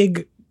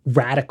big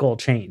radical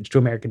change to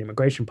American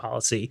immigration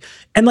policy.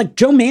 And like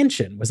Joe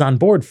Manchin was on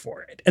board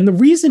for it. And the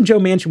reason Joe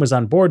Manchin was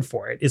on board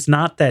for it is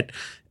not that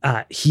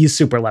he's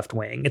super left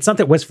wing. It's not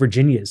that West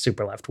Virginia is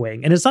super left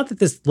wing. And it's not that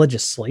this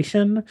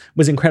legislation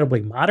was incredibly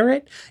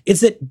moderate.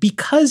 It's that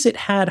because it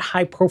had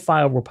high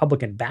profile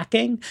Republican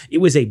backing, it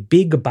was a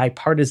big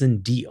bipartisan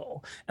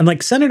deal. And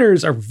like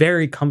senators are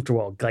very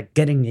comfortable like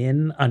getting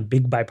in on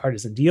big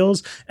bipartisan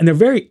deals, and they're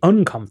very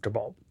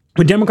uncomfortable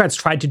when Democrats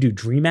tried to do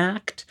DREAM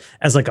Act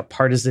as like a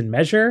partisan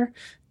measure.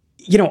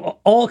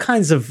 All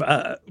kinds of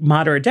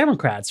moderate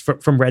Democrats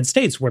from red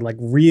states were like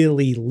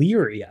really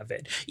leery of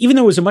it, even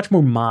though it was a much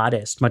more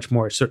modest, much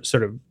more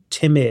sort of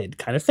timid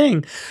kind of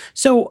thing.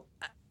 So,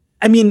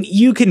 I mean,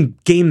 you can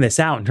game this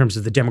out in terms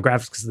of the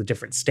demographics of the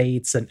different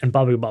states and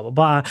blah, blah, blah, blah,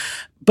 blah.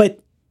 But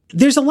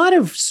there's a lot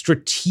of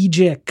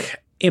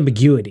strategic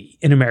ambiguity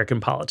in American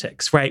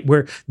politics, right?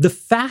 Where the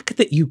fact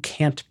that you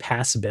can't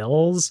pass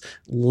bills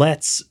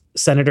lets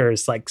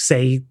senators like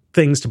say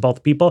things to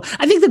both people.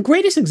 I think the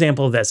greatest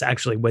example of this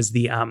actually was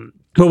the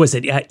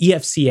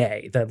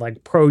EFCA, the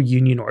like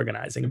pro-union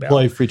organizing bill.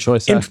 Employee Free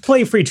Choice Act.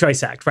 Employee Free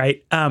Choice Act,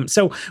 right?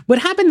 So what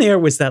happened there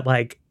was that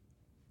like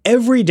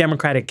every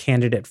Democratic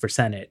candidate for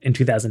Senate in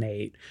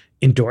 2008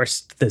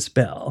 endorsed this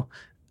bill.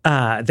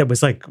 That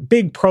was like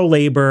big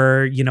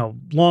pro-labor,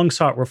 long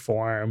sought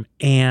reform.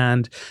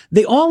 And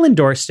they all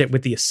endorsed it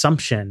with the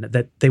assumption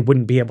that they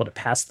wouldn't be able to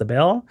pass the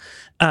bill.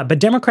 But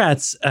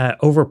Democrats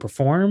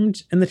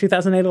overperformed in the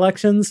 2008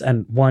 elections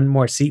and won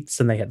more seats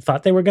than they had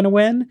thought they were going to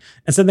win.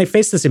 And so they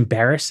faced this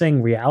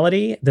embarrassing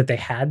reality that they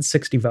had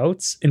 60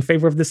 votes in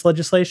favor of this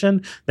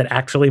legislation that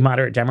actually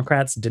moderate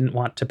Democrats didn't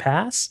want to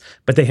pass,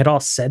 but they had all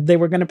said they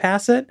were going to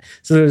pass it.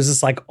 So there was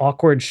this like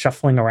awkward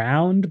shuffling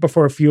around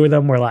before a few of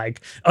them were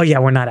like, oh yeah,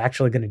 we're not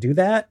actually going to do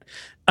that.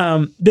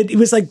 But it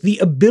was like the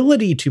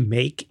ability to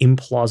make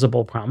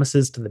implausible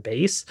promises to the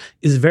base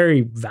is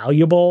very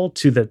valuable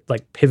to the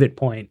like pivot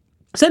point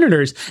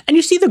senators. And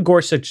you see the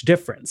Gorsuch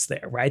difference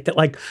there, right? That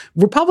like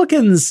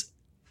Republicans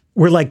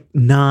were like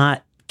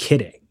not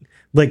kidding.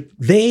 Like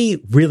they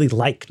really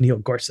like Neil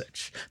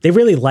Gorsuch. They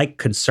really like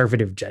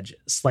conservative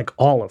judges, like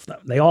all of them.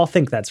 They all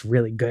think that's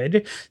really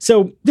good.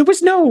 So there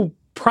was no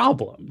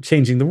problem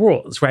changing the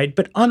rules, right?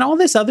 But on all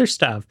this other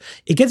stuff,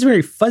 it gets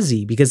very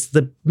fuzzy because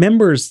the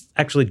members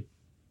actually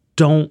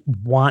don't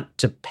want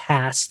to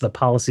pass the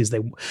policies.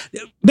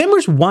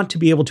 Members want to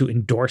be able to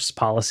endorse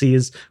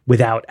policies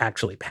without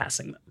actually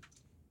passing them.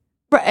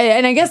 Right.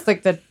 And I guess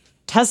like the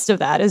test of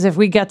that is if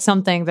we get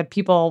something that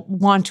people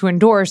want to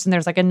endorse and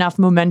there's like enough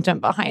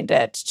momentum behind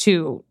it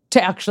to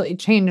actually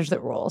change the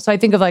rule. So I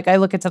think of like, I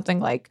look at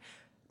something like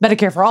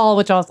Medicare for All,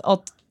 which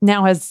I'll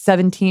now has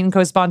 17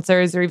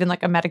 co-sponsors, or even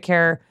like a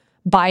Medicare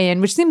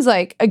buy-in, which seems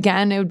like,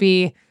 again, it would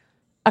be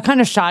a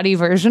kind of shoddy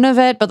version of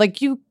it. But like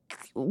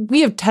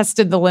we have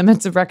tested the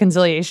limits of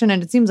reconciliation,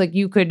 and it seems like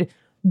you could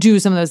do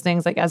some of those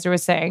things, like Ezra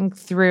was saying,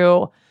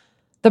 through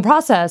the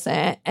process.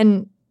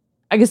 And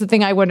I guess the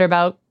thing I wonder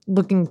about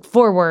looking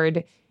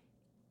forward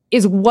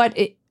is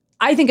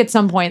I think at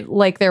some point,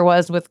 like there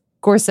was with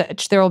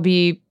Gorsuch, there will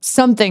be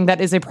something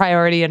that is a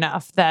priority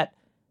enough, that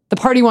the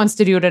party wants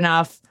to do it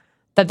enough,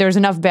 that there's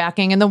enough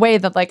backing in the way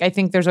that, like, I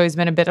think there's always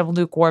been a bit of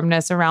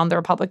lukewarmness around the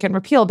Republican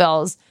repeal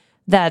bills,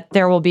 that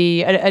there will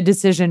be a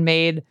decision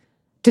made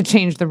to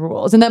change the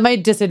rules. And that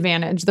might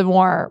disadvantage the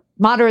more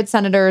moderate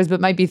senators,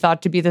 but might be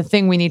thought to be the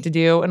thing we need to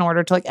do in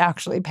order to, like,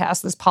 actually pass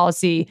this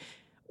policy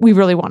we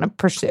really want to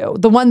pursue.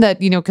 The one that,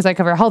 because I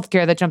cover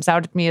healthcare, that jumps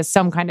out at me is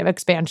some kind of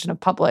expansion of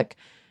public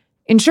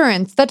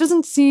insurance. That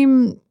doesn't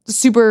seem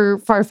super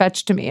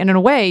far-fetched to me. And in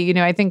a way,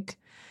 I think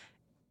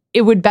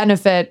it would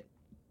benefit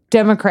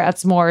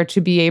Democrats more to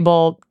be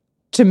able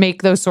to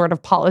make those sort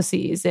of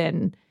policies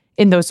in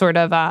those sort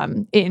of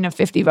in a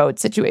 50-vote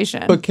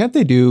situation. But can't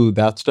they do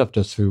that stuff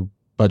just through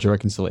budget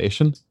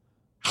reconciliation?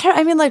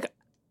 I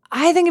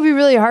think it'd be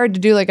really hard to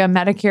do like a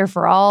Medicare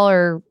for all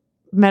or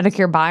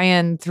Medicare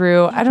buy-in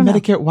through, I don't know.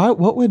 Medicare,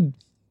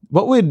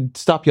 what would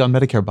stop you on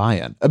Medicare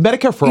buy-in? A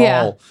Medicare for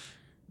all,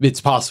 it's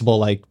possible,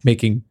 like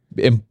making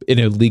it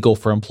illegal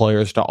for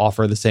employers to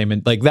offer the same,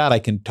 and like that I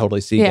can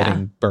totally see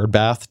getting bird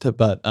bathed,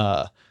 but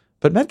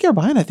Medicare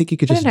buy-in, I think you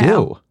could just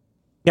do.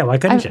 Yeah, why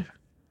couldn't you?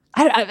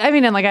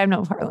 I'm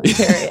no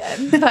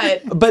parliamentarian,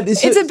 but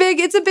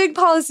it's a big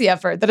policy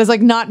effort that is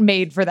like not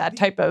made for that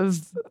type of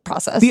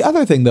process. The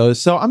other thing, though,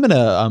 so I'm going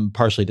to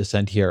partially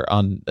dissent here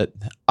on.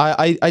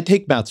 I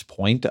take Matt's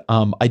point.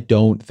 I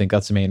don't think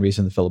that's the main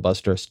reason the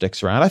filibuster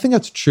sticks around. I think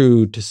that's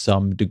true to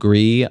some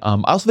degree.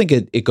 I also think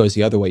it goes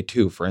the other way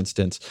too. For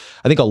instance,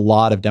 I think a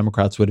lot of moderate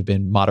Democrats would have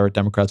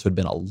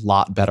been a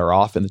lot better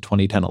off in the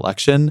 2010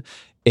 election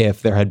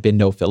if there had been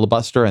no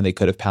filibuster and they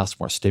could have passed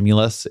more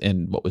stimulus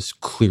in what was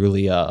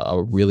clearly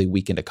a really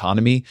weakened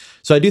economy.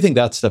 So I do think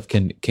that stuff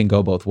can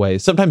go both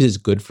ways. Sometimes it's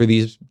good for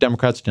these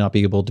Democrats to not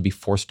be able to be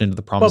forced into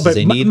the promises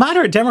they need.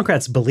 Moderate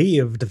Democrats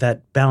believed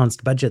that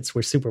balanced budgets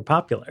were super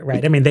popular,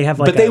 right? I mean, they have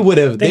like they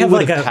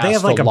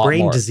have a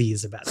brain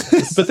disease about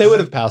this. But they would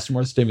have passed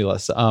more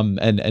stimulus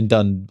and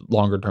done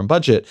longer term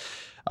budget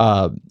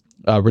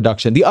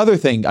reduction. The other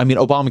thing,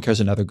 Obamacare is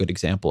another good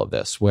example of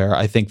this, where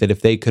I think that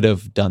if they could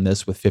have done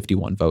this with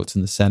 51 votes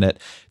in the Senate,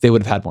 they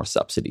would have had more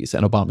subsidies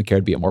and Obamacare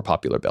would be a more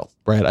popular bill,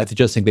 right? I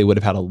just think they would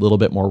have had a little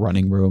bit more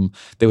running room.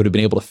 They would have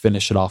been able to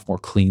finish it off more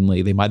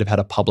cleanly. They might have had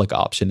a public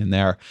option in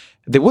there.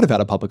 They would have had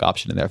a public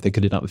option in there if they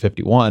could have done it with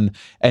 51,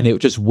 and it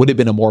just would have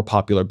been a more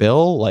popular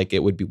bill. Like,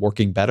 it would be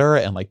working better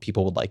and like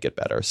people would like it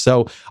better.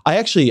 So I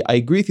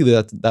agree with you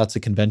that that's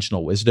a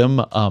conventional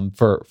wisdom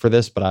for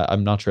this, but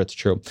I'm not sure it's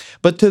true.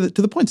 But to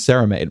the point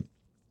Sarah made,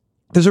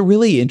 there's a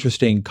really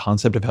interesting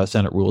concept of how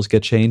Senate rules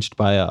get changed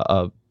by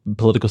a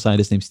political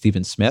scientist named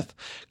Stephen Smith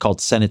called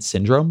Senate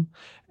syndrome.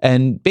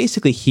 And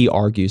basically, he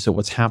argues that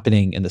what's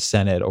happening in the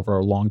Senate over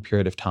a long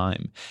period of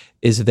time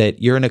is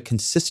that you're in a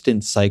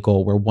consistent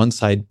cycle where one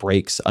side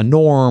breaks a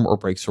norm or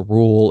breaks a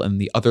rule and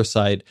the other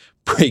side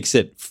breaks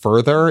it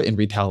further in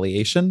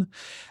retaliation.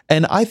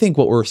 And I think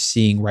what we're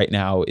seeing right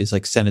now is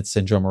like Senate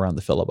syndrome around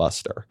the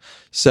filibuster.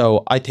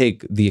 So I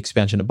take the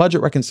expansion of budget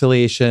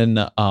reconciliation,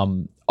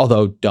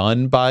 although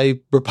done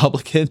by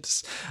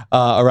Republicans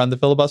around the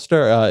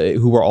filibuster,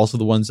 who were also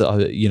the ones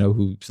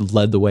who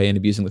led the way in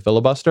abusing the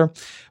filibuster.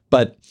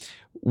 But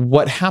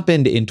what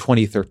happened in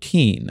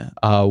 2013,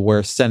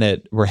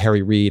 where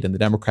Harry Reid and the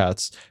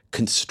Democrats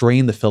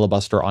constrained the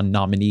filibuster on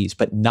nominees,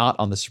 but not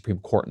on the Supreme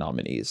Court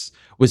nominees,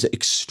 was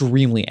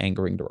extremely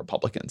angering to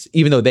Republicans,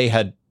 even though they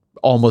had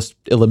almost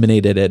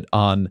eliminated it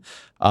on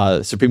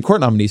Supreme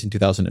Court nominees in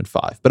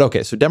 2005. But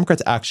okay, so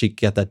Democrats actually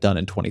get that done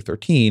in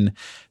 2013.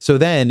 So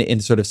then in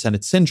sort of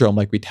Senate syndrome,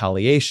 like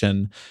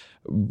retaliation,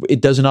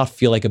 it does not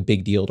feel like a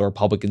big deal to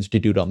Republicans to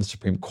do it on the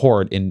Supreme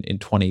Court in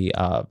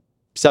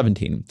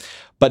 2017.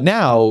 But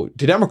now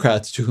to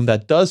Democrats, to whom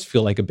that does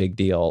feel like a big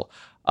deal,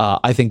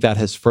 I think that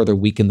has further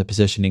weakened the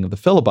positioning of the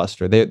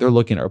filibuster. They're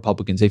looking at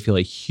Republicans. They feel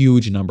a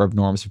huge number of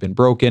norms have been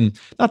broken,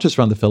 not just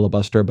around the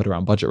filibuster, but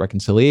around budget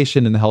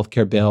reconciliation in the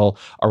healthcare bill,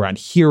 around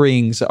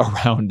hearings,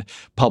 around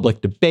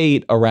public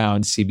debate,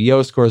 around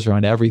CBO scores,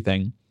 around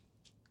everything.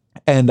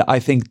 And I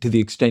think to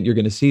the extent you're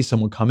going to see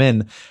someone come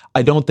in,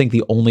 I don't think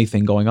the only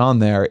thing going on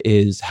there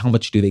is how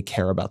much do they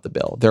care about the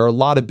bill. There are a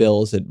lot of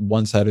bills that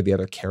one side or the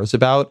other cares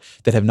about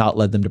that have not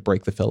led them to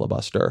break the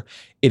filibuster.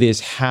 It is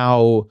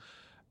how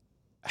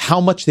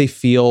much they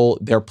feel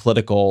their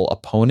political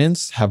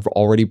opponents have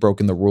already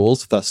broken the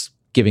rules, thus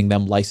giving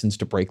them license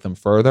to break them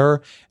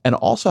further, and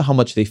also how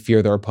much they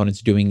fear their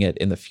opponents doing it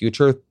in the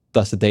future,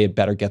 thus that they had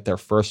better get there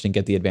first and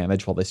get the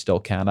advantage while they still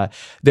can.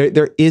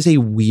 There is a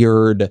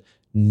weird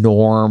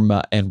norm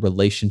and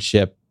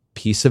relationship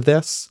piece of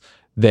this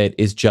that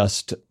is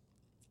just,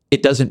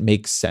 it doesn't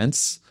make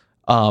sense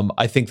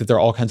I think that there are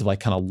all kinds of like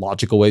kind of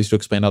logical ways to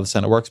explain how the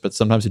Senate works, but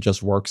sometimes it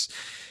just works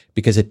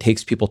because it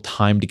takes people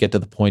time to get to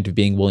the point of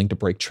being willing to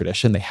break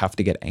tradition. They have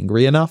to get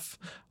angry enough.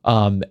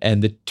 And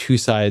the two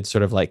sides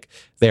sort of like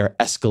they're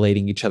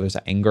escalating each other's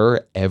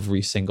anger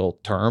every single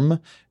term.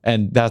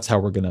 And that's how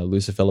we're going to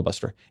lose a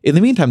filibuster. In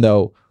the meantime,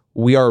 though,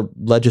 we are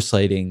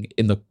legislating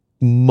in the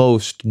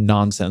most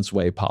nonsense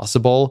way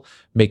possible,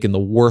 making the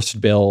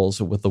worst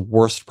bills with the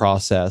worst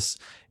process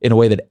in a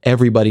way that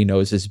everybody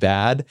knows is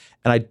bad.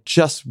 And I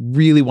just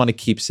really want to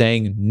keep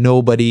saying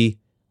nobody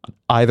on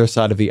either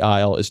side of the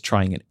aisle is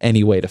trying in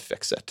any way to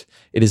fix it.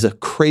 It is a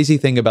crazy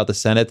thing about the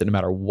Senate that no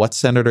matter what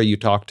senator you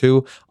talk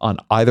to on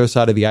either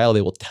side of the aisle,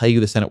 they will tell you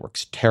the Senate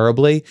works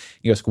terribly.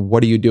 You ask,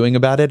 what are you doing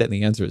about it? And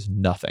the answer is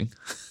nothing.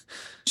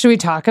 Should we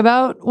talk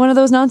about one of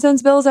those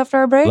nonsense bills after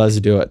our break?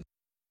 Let's do it.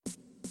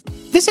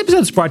 This episode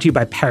is brought to you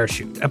by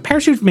Parachute.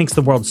 Parachute makes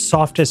the world's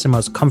softest and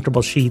most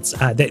comfortable sheets.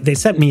 They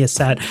sent me a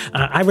set.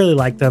 I really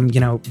like them. You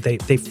know, they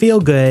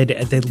feel good,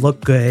 they look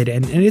good,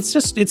 and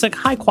it's like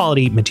high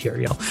quality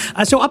material.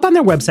 So up on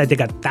their website, they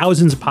got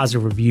thousands of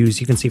positive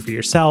reviews you can see for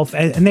yourself,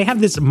 and they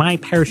have this My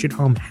Parachute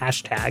Home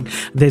hashtag.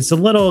 There's a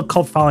little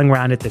cult following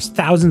around it. There's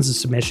thousands of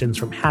submissions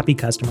from happy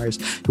customers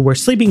who are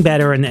sleeping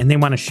better and they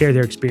want to share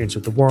their experience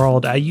with the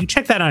world. You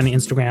check that on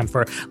Instagram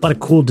for a lot of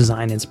cool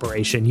design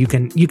inspiration. You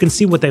can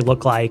see what they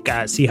look like.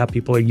 See how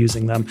people are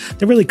using them.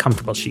 They're really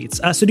comfortable sheets.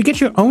 So to get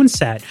your own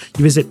set,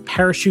 you visit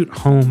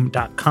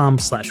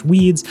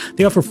parachutehome.com/weeds.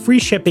 They offer free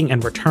shipping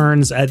and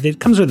returns. It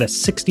comes with a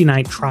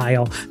 60-night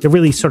trial. They're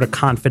really sort of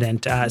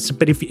confident.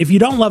 But if you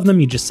don't love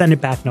them, you just send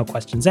it back, no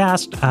questions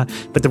asked.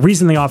 But the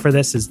reason they offer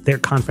this is they're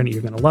confident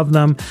you're going to love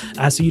them.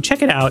 So you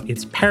check it out.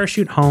 It's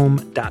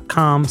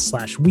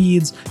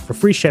parachutehome.com/weeds for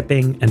free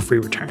shipping and free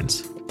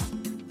returns.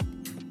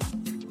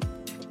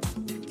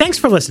 Thanks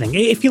for listening.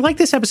 If you like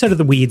this episode of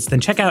The Weeds, then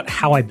check out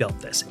How I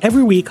Built This.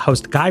 Every week,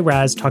 host Guy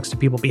Raz talks to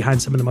people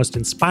behind some of the most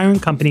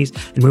inspiring companies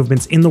and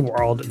movements in the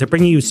world. They're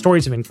bringing you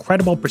stories of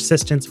incredible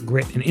persistence,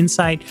 grit, and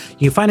insight.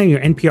 You can find it on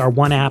your NPR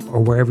One app or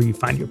wherever you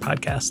find your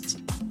podcasts.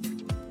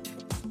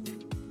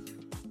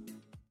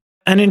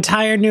 An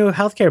entire new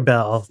healthcare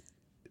bill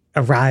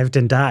arrived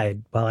and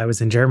died while I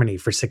was in Germany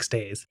for 6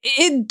 days.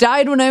 It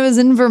died when I was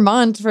in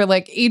Vermont for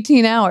like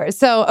 18 hours.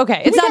 So,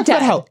 okay, it's not dead.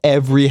 About how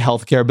every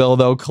healthcare bill,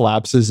 though,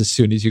 collapses as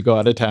soon as you go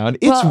out of town.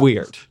 It's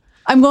weird.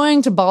 I'm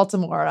going to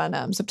Baltimore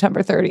on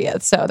September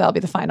 30th, so that'll be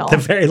the final. The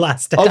very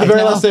last day. Oh, the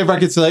very last day of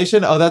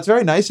reconciliation? Oh, that's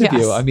very nice of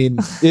Yes. you. I mean,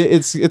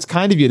 it's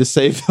kind of you to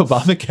save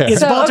Obamacare.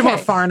 Is Baltimore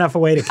far enough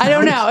away to count? I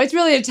don't know. It's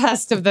really a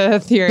test of the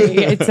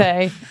theory, I'd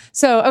say.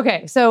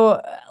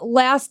 So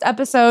last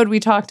episode, we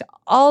talked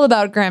all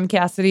about Graham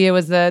Cassidy. It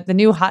was the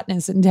new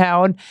hotness in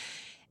town.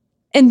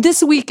 And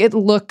this week, it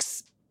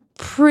looks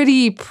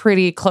pretty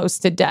close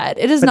to dead.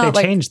 It is not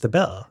they changed the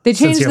bill. They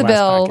changed the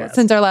bill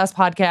since our last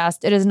podcast.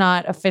 It is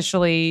not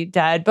officially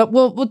dead, but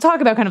we'll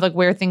talk about kind of like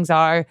where things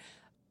are.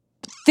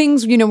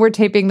 Things, we're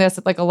taping this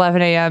at like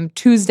 11 a.m.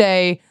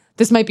 Tuesday.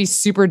 This might be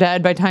super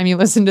dead by the time you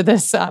listen to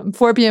this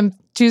 4 p.m.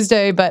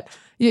 Tuesday, but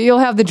you'll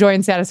have the joy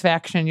and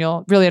satisfaction.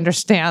 You'll really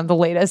understand the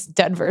latest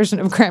dead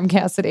version of Graham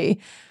Cassidy.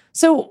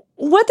 So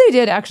what they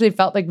did actually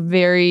felt like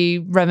very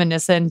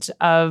reminiscent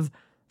of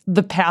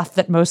the path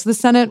that most of the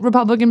Senate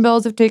Republican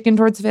bills have taken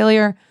towards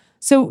failure.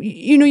 So,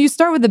 you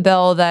start with the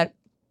bill that,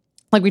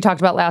 like we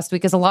talked about last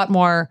week, is a lot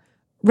more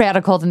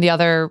radical than the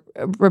other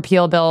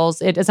repeal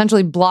bills. It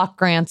essentially block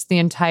grants the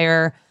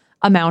entire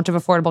amount of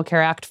Affordable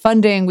Care Act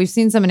funding. We've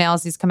seen some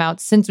analyses come out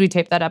since we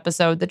taped that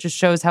episode that just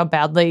shows how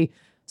badly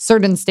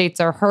certain states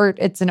are hurt.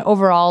 It's an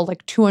overall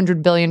like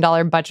 $200 billion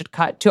budget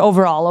cut to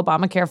overall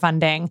Obamacare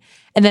funding.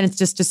 And then it's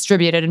just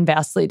distributed in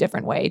vastly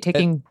different way,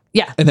 taking,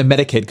 And then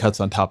Medicaid cuts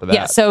on top of that.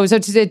 Yeah, so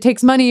it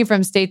takes money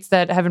from states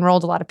that have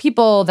enrolled a lot of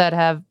people, that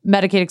have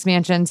Medicaid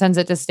expansion, sends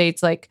it to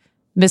states like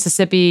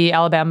Mississippi,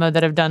 Alabama,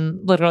 that have done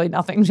literally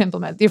nothing to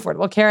implement the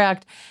Affordable Care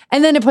Act.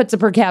 And then it puts a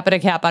per capita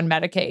cap on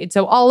Medicaid.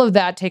 So all of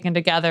that taken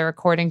together,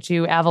 according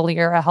to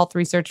Avalere, a health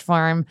research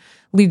firm,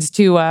 leads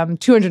to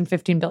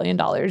 $215 billion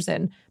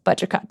in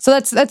budget cuts. So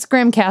that's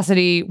Graham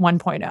Cassidy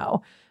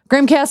 1.0.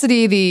 Graham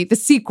Cassidy, the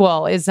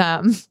sequel, is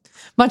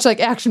much like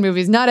action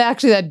movies, not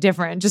actually that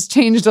different, just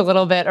changed a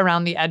little bit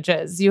around the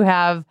edges. You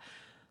have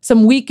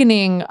some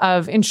weakening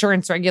of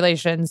insurance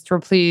regulations to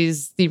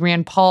please the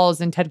Rand Pauls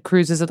and Ted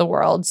Cruz's of the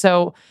world.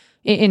 So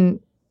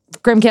in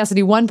Graham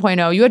Cassidy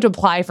 1.0, you had to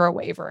apply for a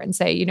waiver and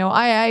say,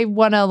 I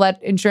want to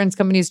let insurance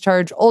companies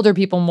charge older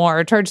people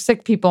more, charge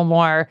sick people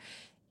more.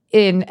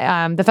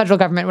 The federal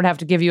government would have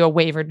to give you a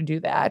waiver to do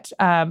that.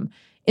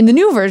 In the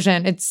new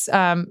version, it's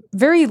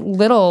very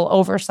little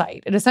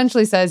oversight. It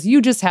essentially says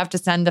you just have to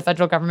send the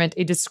federal government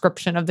a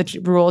description of the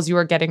rules you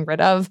are getting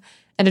rid of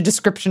and a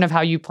description of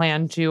how you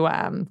plan to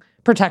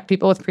protect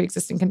people with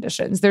pre-existing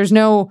conditions. There's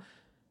no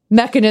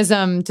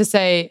mechanism to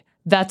say,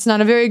 that's not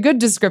a very good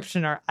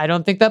description, or I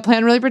don't think that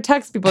plan really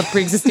protects people with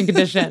pre-existing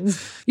conditions.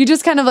 You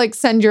just kind of like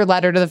send your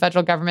letter to the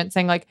federal government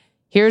saying like,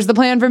 here's the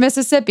plan for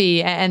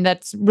Mississippi. And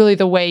that's really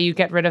the way you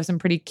get rid of some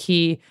pretty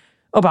key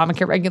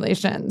Obamacare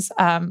regulations.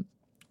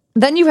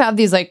 Then you have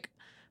these like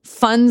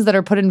funds that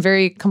are put in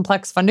very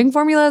complex funding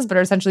formulas, but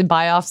are essentially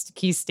buy-offs to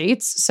key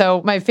states.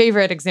 So my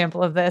favorite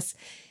example of this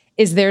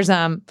is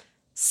we'll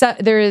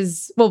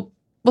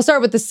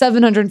start with the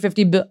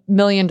 $750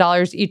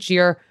 million each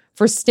year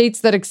for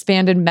states that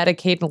expanded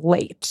Medicaid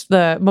late,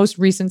 the most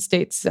recent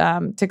states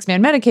to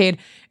expand Medicaid.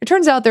 It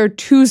turns out there are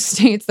 2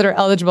 states that are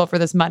eligible for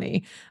this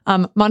money,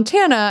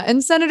 Montana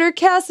and Senator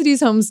Cassidy's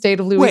home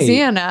state of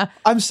Louisiana.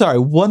 Wait, I'm sorry.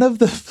 One of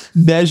the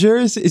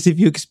measures is if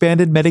you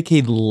expanded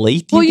Medicaid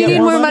late, you need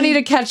more money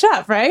to catch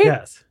up, right?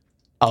 Yes.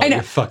 Oh, I know.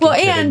 You're fucking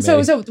kidding me.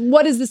 So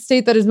what is the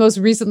state that has most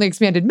recently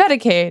expanded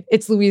Medicaid?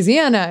 It's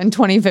Louisiana in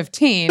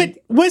 2015. But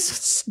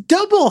what's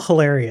double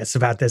hilarious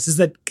about this is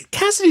that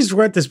Cassidy's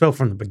wrote this bill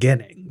from the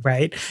beginning,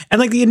 right? And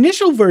like the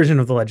initial version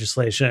of the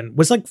legislation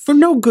was like for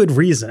no good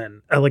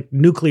reason, a like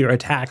nuclear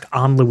attack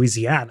on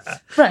Louisiana.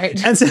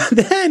 Right. And so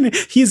then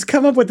he's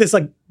come up with this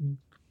like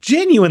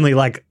genuinely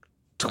like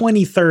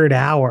 23rd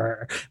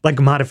hour like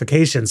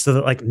modification so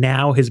that like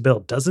now his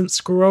bill doesn't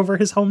screw over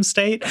his home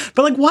state.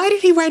 But like, why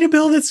did he write a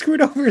bill that screwed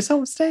over his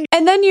home state?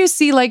 And then you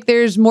see like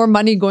there's more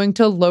money going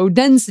to low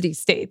density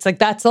states. Like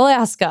that's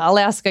Alaska.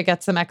 Alaska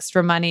gets some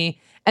extra money.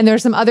 And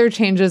there's some other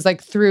changes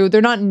like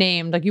they're not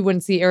named, like you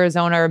wouldn't see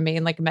Arizona or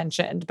Maine like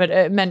mentioned, but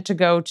it meant to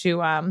go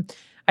to,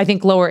 I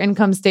think lower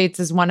income states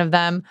is one of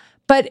them.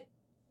 But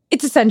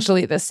it's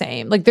essentially the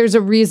same. Like there's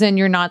a reason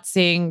you're not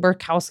seeing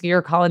Murkowski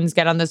or Collins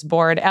get on this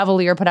board.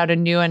 Avalere put out a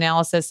new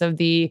analysis of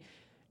the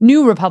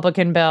new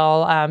Republican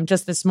bill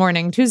just this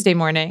morning, Tuesday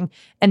morning,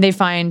 and they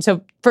find,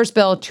 so first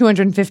bill,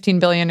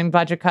 $215 billion in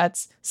budget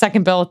cuts.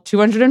 Second bill,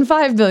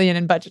 $205 billion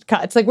in budget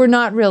cuts. Like we're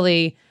not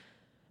really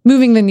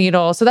moving the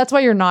needle. So that's why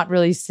you're not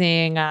really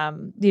seeing,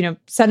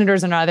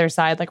 senators on the other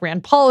side, like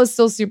Rand Paul is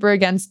still super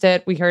against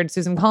it. We heard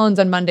Susan Collins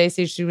on Monday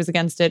say she was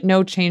against it.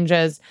 No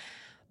changes.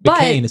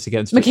 But McCain is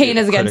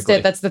against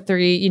it. That's the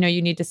 3, you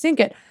need to sink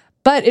it.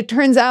 But it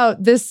turns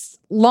out this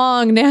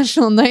long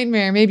national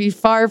nightmare may be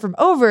far from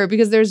over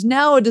because there's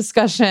now a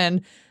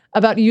discussion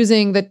about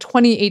using the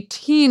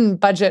 2018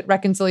 budget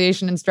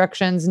reconciliation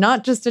instructions,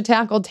 not just to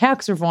tackle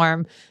tax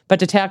reform, but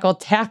to tackle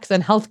tax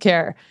and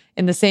healthcare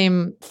in the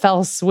same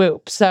fell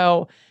swoop.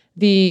 So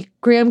the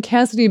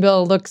Graham-Cassidy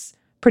bill looks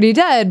pretty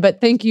dead, but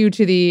thank you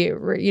to the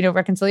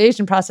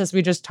reconciliation process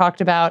we just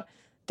talked about,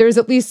 there's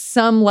at least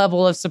some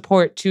level of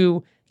support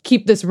to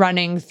keep this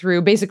running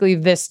through basically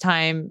this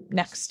time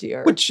next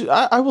year. Which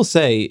I will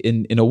say,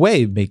 in a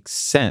way, makes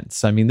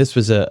sense. I mean, this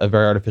was a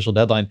very artificial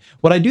deadline.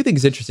 What I do think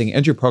is interesting,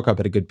 Andrew Prokop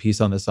had a good piece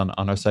on this on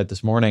our site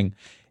this morning.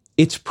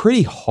 It's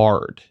pretty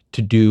hard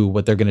to do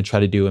what they're going to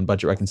try to do in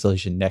budget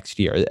reconciliation next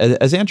year.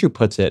 As Andrew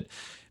puts it,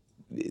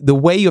 the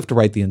way you have to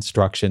write the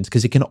instructions,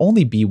 because it can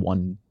only be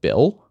one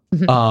bill,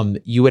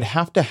 you would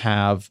have to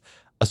have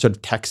a sort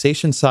of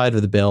taxation side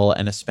of the bill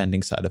and a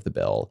spending side of the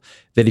bill.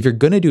 That if you're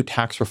going to do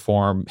tax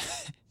reform,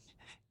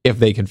 if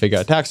they can figure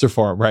out tax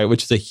reform, right,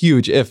 which is a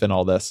huge if in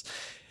all this.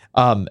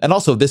 And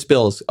also this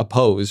bill is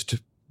opposed.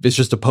 It's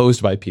just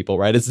opposed by people,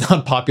 right? It's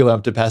not popular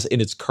enough to pass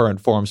in its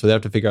current form, so they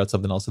have to figure out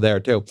something else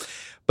there too.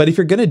 But if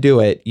you're going to do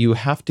it, you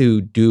have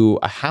to do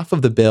a half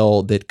of the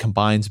bill that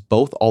combines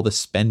both all the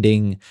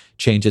spending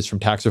changes from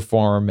tax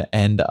reform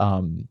and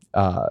the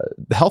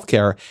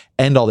healthcare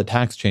and all the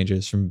tax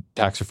changes from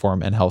tax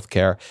reform and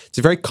healthcare. It's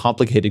a very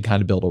complicated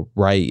kind of bill to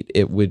write.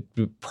 It would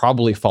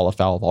probably fall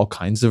afoul of all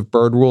kinds of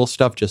bird rule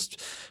stuff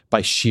just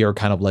by sheer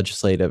kind of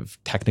legislative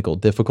technical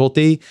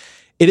difficulty.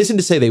 It isn't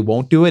to say they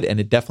won't do it, and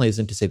it definitely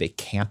isn't to say they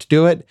can't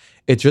do it.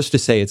 It's just to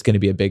say it's going to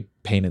be a big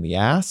pain in the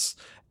ass.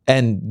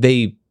 And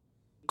they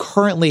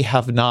currently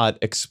have not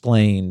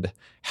explained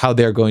how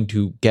they're going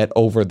to get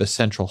over the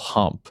central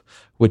hump,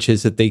 which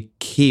is that they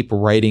keep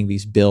writing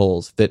these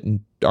bills that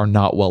are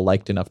not well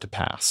liked enough to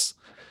pass.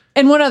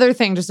 And one other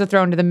thing just to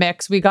throw into the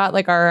mix, we got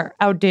like our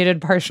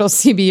outdated partial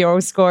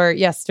CBO score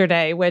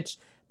yesterday, which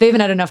they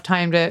haven't had enough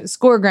time to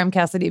score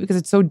Graham-Cassidy because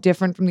it's so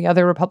different from the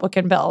other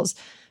Republican bills.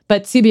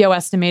 But CBO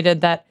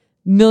estimated that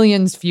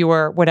millions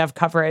fewer would have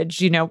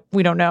coverage.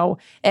 We don't know.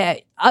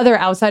 Other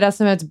outside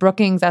estimates,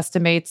 Brookings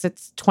estimates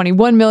it's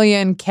 21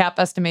 million. CAP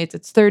estimates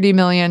it's 30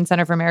 million,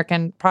 Center for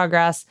American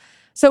Progress.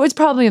 So it's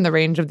probably in the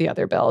range of the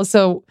other bills.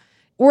 So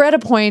we're at a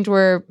point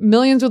where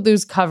millions would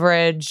lose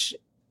coverage.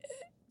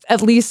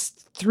 At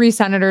least 3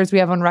 senators we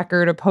have on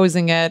record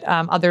opposing it,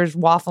 others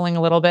waffling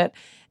a little bit.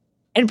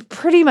 And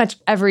pretty much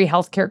every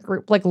healthcare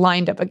group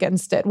lined up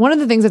against it. One of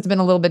the things that's been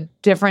a little bit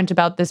different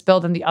about this bill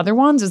than the other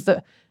ones is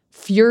the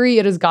fury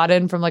it has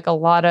gotten from a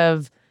lot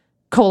of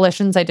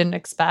coalitions I didn't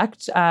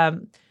expect.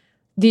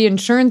 The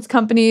insurance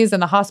companies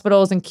and the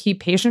hospitals and key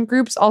patient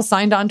groups all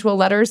signed on to a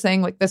letter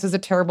saying this is a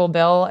terrible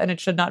bill and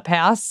it should not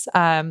pass.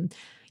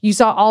 You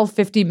saw all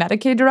 50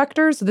 Medicaid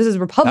directors. So this is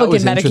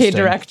Republican Medicaid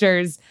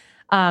directors.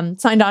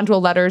 Signed on to a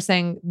letter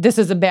saying this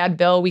is a bad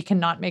bill. We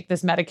cannot make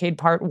this Medicaid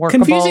part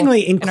workable.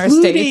 Confusingly, in our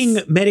states. including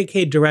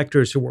Medicaid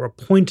directors who were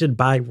appointed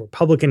by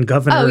Republican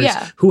governors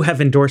who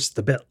have endorsed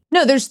the bill.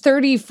 No, there's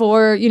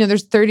 34,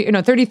 there's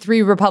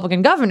 33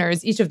 Republican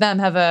governors. Each of them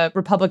have a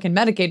Republican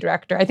Medicaid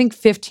director. I think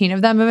 15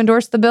 of them have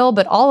endorsed the bill,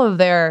 but all of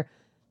their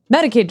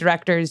Medicaid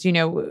directors,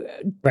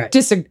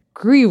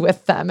 disagree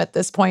with them at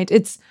this point.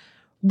 It's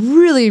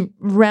really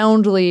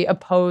roundly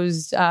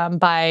opposed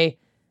by,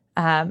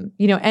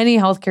 any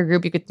healthcare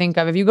group you could think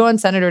of. If you go on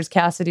Senator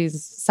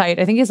Cassidy's site,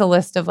 I think he has a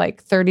list of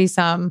like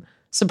 30-some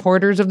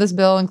supporters of this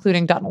bill,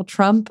 including Donald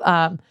Trump,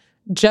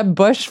 Jeb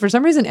Bush. For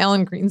some reason,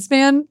 Alan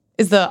Greenspan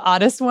is the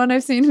oddest one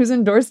I've seen who's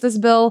endorsed this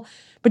bill.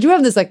 But you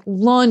have this like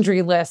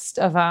laundry list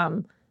of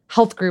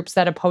health groups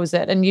that oppose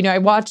it. And, I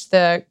watched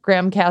the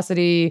Graham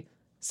Cassidy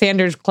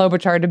Sanders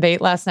Klobuchar debate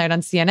last night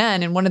on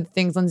CNN. And one of the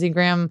things Lindsey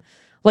Graham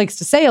likes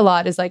to say a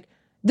lot is like,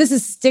 this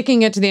is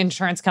sticking it to the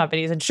insurance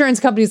companies.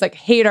 Insurance companies like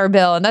hate our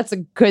bill, and that's a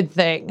good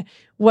thing.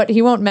 What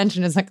he won't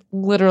mention is like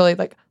literally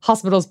like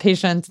hospitals,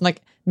 patients, and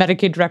like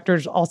Medicaid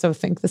directors also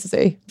think this is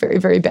a very,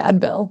 very bad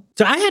bill.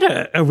 So I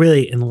had a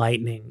really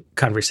enlightening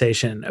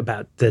conversation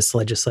about this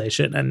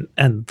legislation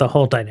and the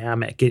whole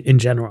dynamic in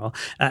general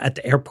at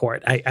the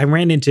airport. I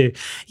ran into,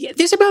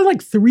 there's about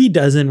like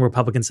 36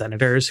 Republican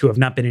senators who have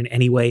not been in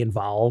any way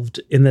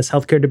involved in this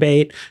healthcare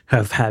debate,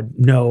 have had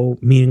no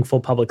meaningful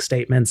public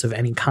statements of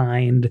any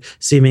kind,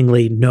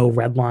 seemingly no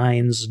red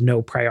lines,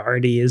 no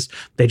priorities.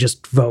 They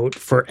just vote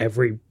for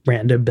every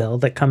random bill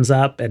that comes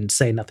up and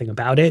say nothing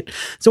about it.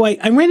 So I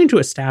ran into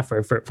a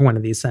staffer for one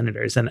of these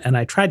senators, and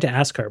I tried to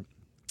ask her,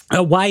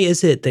 why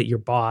is it that your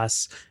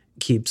boss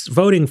keeps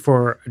voting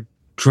for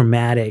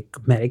dramatic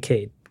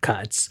Medicaid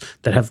cuts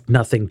that have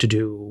nothing to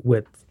do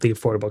with the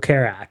Affordable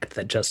Care Act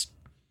that just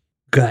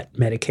gut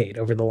Medicaid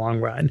over the long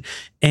run?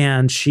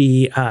 And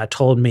she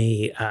told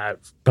me a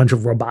bunch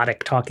of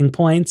robotic talking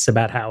points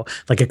about how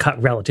like a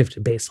cut relative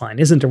to baseline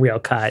isn't a real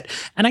cut.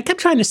 And I kept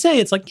trying to say,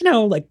 it's like,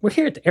 like we're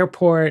here at the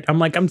airport.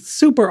 I'm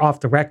super off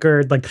the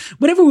record, like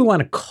whatever we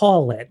want to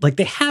call it. Like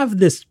they have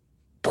this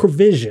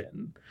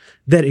provision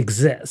that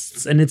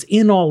exists and it's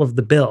in all of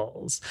the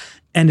bills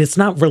and it's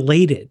not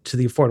related to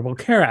the Affordable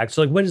Care Act.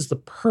 So like, what is the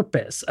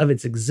purpose of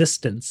its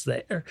existence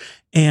there?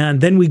 And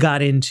then we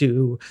got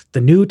into the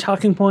new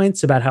talking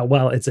points about how,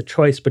 well, it's a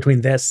choice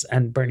between this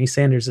and Bernie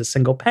Sanders'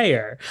 single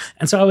payer.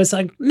 And so I was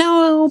like,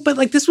 no, but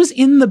like this was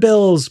in the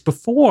bills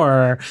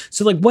before.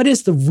 So like, what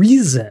is the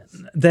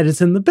reason that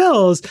it's in the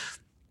bills?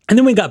 And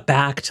then we got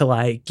back to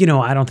like,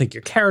 I don't think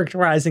you're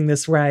characterizing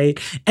this right.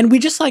 And we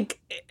just like,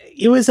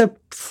 it was a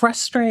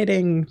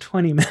frustrating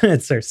 20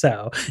 minutes or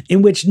so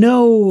in which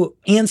no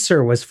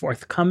answer was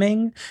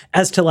forthcoming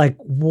as to like,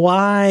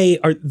 why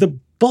are the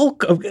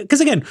bulk of,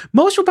 because again,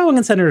 most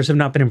Republican senators have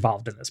not been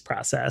involved in this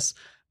process.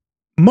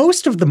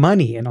 Most of the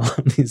money in all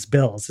of these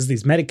bills is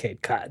these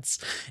Medicaid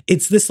cuts.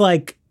 It's this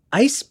like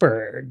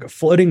iceberg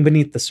floating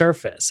beneath the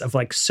surface of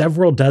like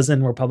several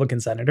dozen Republican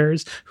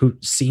senators who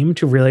seem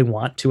to really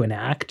want to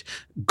enact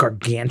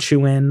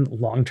gargantuan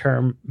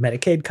long-term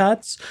Medicaid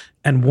cuts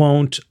and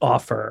won't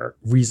offer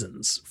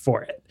reasons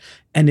for it.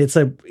 And it's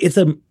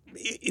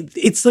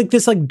like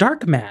this like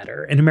dark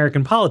matter in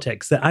American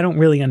politics that I don't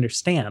really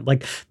understand.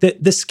 Like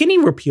the skinny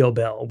repeal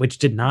bill, which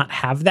did not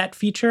have that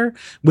feature,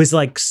 was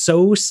like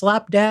so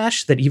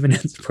slapdash that even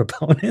its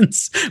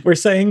proponents were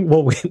saying,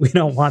 well, we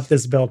don't want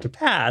this bill to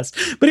pass.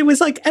 But it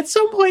was like at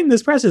some point in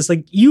this process,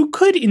 like you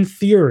could in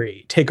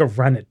theory take a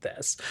run at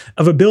this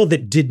of a bill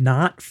that did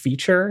not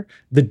feature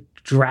the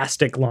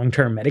drastic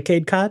long-term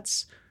Medicaid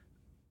cuts,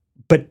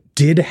 but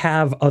did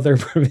have other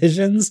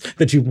provisions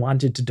that you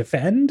wanted to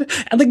defend.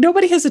 And like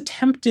nobody has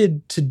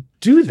attempted to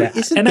do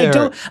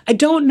that. I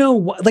don't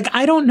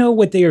know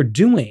what they are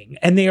doing.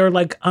 And they are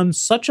like on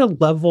such a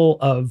level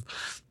of,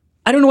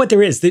 I don't know what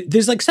there is.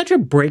 There's like such a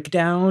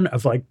breakdown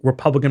of like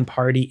Republican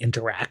Party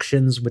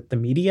interactions with the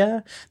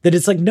media that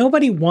it's like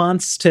nobody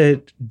wants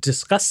to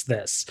discuss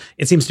this.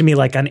 It seems to me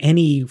like on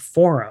any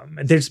forum,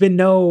 there's been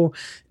no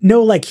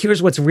like,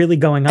 here's what's really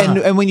going on.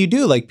 And when you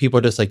do, like people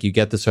are just like, you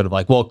get this sort of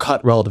like, well,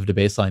 cut relative to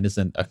baseline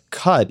isn't a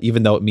cut,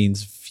 even though it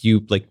means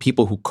few, like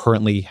people who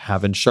currently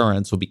have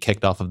insurance will be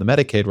kicked off of the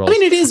Medicaid rolls. I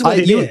mean, it is what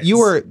it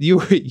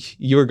is.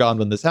 You were gone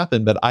when this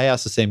happened, but I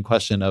asked the same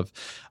question of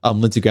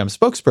Lindsey Graham's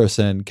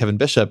spokesperson, Kevin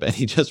Bishop, and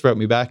he just wrote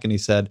me back and he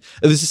said,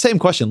 it was the same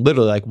question,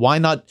 literally, like, why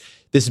not?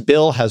 This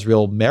bill has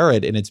real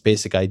merit in its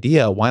basic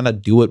idea. Why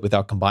not do it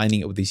without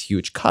combining it with these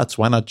huge cuts?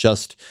 Why not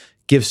just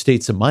give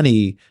states some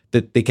money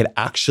that they could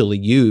actually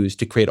use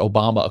to create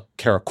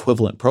Obamacare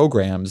equivalent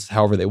programs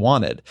however they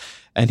wanted?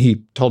 And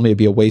he told me it'd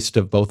be a waste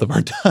of both of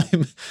our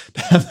time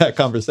to have that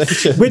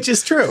conversation. Which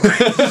is true.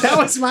 That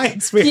was my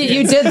experience.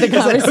 You did the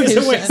conversation. It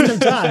was a waste of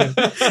time.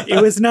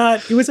 It was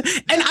not, and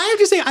I have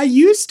to say, I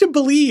used to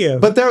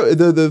believe. But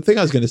the thing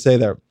I was going to say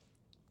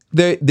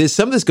there's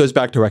some of this goes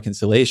back to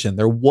reconciliation.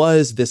 There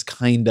was this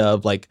kind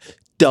of like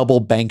double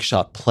bank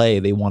shot play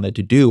they wanted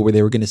to do where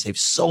they were going to save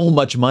so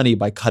much money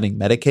by cutting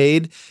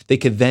Medicaid, they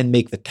could then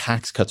make the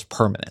tax cuts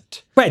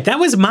permanent. Right. That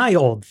was my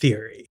old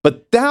theory.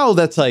 But now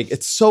that's like,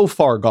 it's so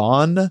far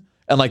gone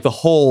and like the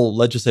whole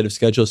legislative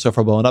schedule is so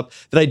far blown up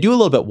that I do a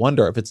little bit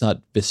wonder if it's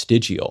not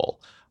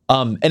vestigial.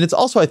 And it's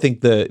also, I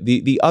think,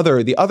 the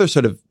other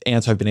sort of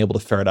answer I've been able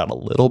to ferret out a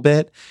little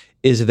bit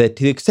is that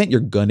to the extent you're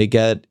going to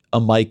get a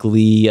Mike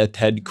Lee, a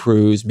Ted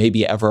Cruz,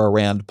 maybe ever a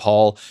Rand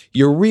Paul,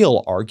 your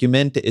real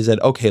argument is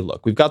that, okay,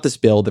 look, we've got this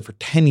bill that for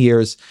 10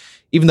 years,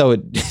 even though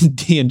it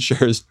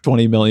de-insures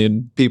 20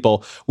 million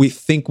people, we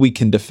think we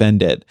can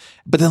defend it.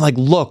 But then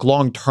look,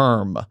 long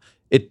term,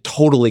 it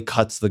totally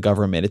cuts the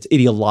government. It's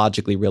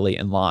ideologically really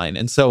in line.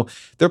 And so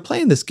they're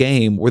playing this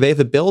game where they have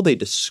a bill they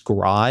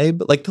describe,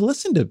 to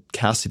listen to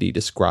Cassidy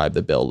describe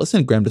the bill, listen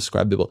to Graham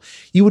describe the bill,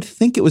 you would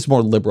think it was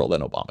more liberal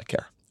than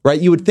Obamacare. Right?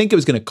 You would think it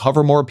was going to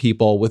cover more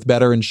people with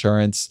better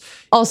insurance.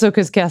 Also,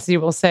 because Cassidy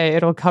will say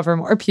it'll cover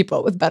more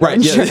people with better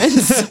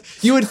insurance. Yeah.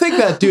 You would think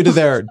that due to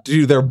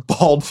their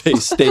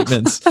bald-faced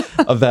statements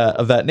of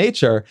that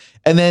nature.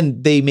 And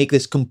then they make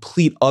this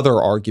complete other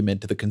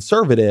argument to the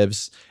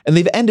conservatives. And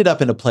they've ended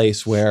up in a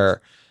place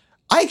where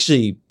I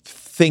actually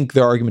think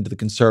their argument to the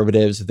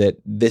conservatives that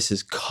this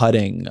is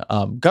cutting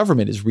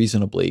government is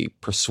reasonably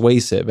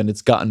persuasive. And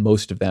it's gotten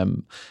most of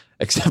them,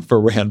 except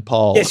for Rand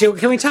Paul. Yeah, so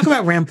can we talk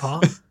about Rand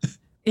Paul?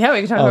 Yeah, we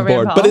can talk about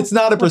Rand Paul. But it's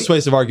not a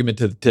persuasive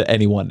argument to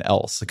anyone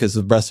else because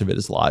the rest of it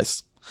is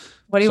lies.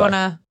 What do you want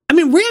to... I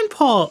mean, Rand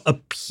Paul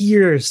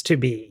appears to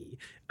be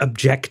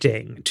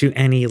objecting to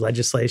any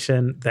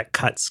legislation that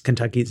cuts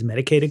Kentucky's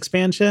Medicaid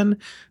expansion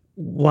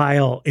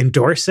while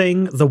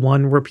endorsing the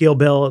one repeal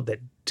bill that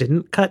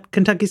didn't cut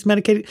Kentucky's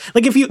Medicaid.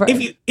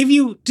 If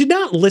you did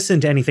not listen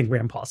to anything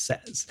Rand Paul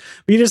says,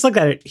 but you just look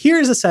at it, here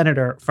is a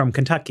senator from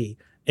Kentucky,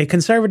 a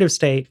conservative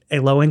state, a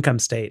low-income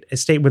state, a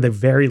state with a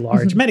very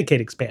large Medicaid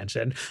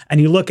expansion,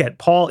 and you look at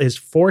Paul is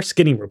for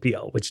skinny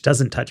repeal, which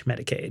doesn't touch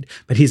Medicaid,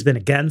 but he's been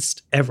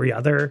against every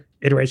other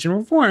iteration of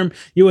reform,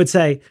 you would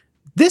say,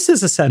 this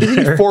is a senator.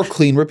 Isn't he for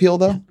clean repeal,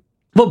 though?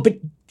 Well, but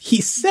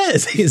he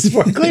says he's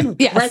for clean repeal,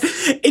 yes.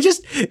 Right? It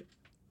just...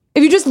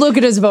 If you just look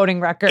at his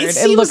voting record,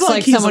 it looks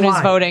like someone who's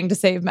voting to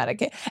save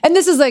Medicaid. And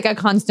this is a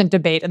constant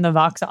debate in the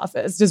Vox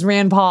office. Does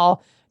Rand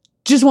Paul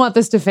just want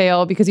this to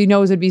fail because he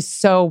knows it'd be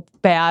so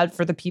bad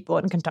for the people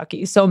in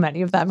Kentucky, so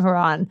many of them who are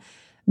on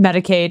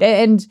Medicaid.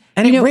 And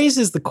it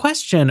raises the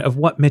question of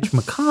what Mitch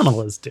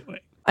McConnell is doing.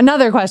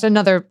 Another question,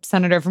 another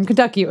senator from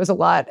Kentucky, was a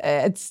lot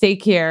at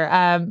stake here.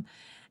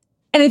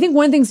 And I think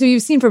one thing, so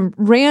you've seen from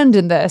Rand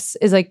in this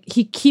is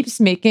he keeps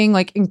making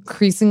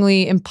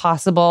increasingly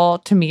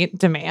impossible to meet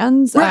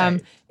demands. Right.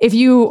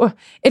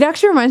 It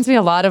actually reminds me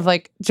a lot of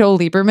Joe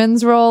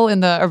Lieberman's role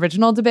in the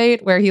original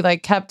debate where they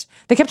kept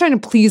trying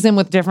to please him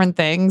with different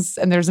things.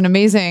 And there's an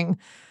amazing,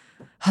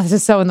 this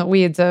is so in the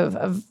weeds of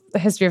the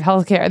history of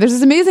healthcare. There's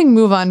this amazing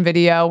MoveOn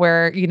video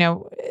where,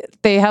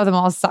 they have them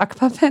all as sock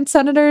puppet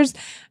senators.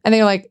 And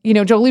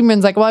they're Joe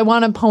Lieberman's well, I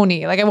want a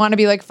pony. I want to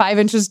be 5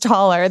 inches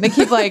taller. And they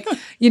keep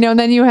and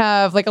then you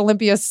have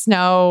Olympia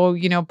Snow,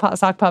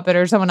 sock puppet,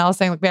 or someone else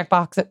saying Max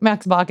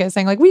Baucus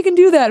saying we can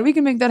do that. We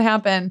can make that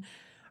happen.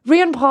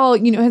 Rand Paul,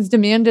 has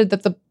demanded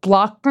that the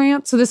block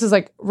grant, so this is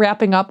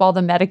wrapping up all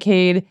the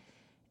Medicaid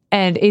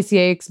and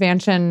ACA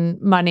expansion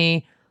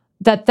money,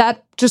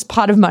 that just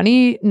pot of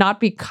money not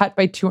be cut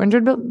by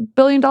 $200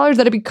 billion,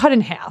 that it be cut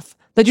in half.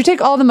 That you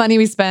take all the money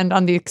we spend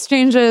on the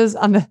exchanges,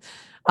 on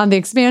the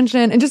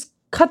expansion, and just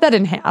cut that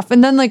in half.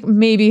 And then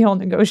maybe he'll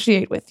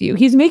negotiate with you.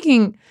 He's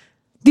making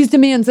these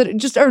demands that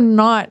just are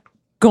not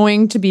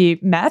going to be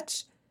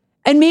met.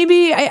 And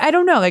maybe, I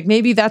don't know,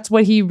 maybe that's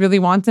what he really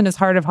wants in his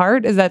heart of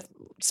heart, is that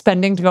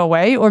spending to go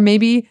away. Or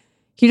maybe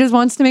he just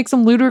wants to make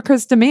some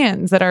ludicrous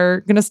demands that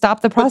are going to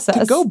stop the process.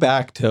 But to go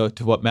back to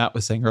what Matt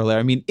was saying earlier,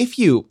 I mean,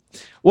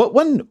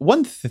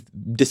 one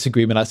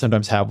disagreement I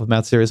sometimes have with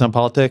Matt Series on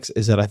politics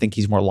is that I think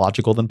he's more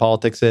logical than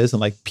politics is,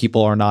 and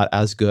people are not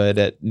as good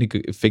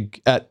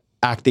at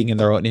acting in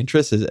their own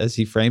interests as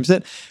he frames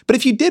it. But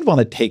if you did want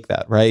to take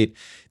that, right,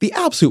 the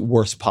absolute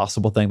worst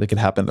possible thing that could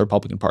happen in the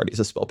Republican Party is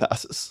a bill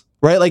passes,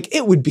 right?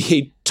 It would be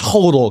a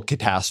total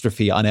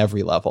catastrophe on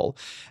every level.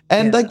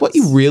 And what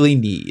you really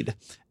need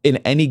in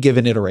any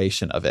given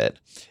iteration of it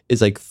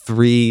is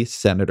 3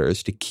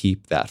 senators to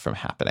keep that from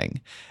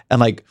happening.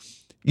 And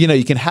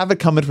you can have it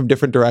coming from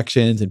different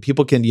directions, and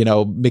people can,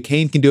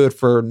 McCain can do it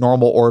for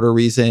normal order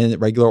reasons,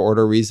 regular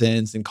order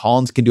reasons, and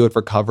Collins can do it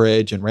for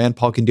coverage, and Rand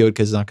Paul can do it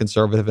because he's not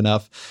conservative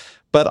enough.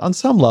 But on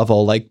some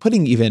level,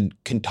 putting even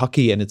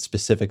Kentucky and its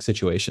specific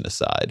situation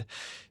aside,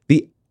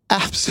 the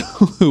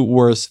absolute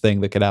worst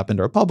thing that could happen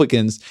to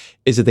Republicans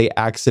is that they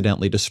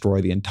accidentally destroy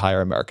the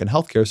entire American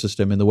healthcare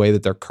system in the way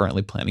that they're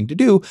currently planning to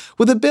do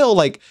with a bill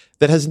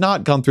that has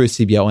not gone through a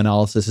CBO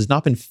analysis, has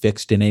not been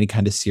fixed in any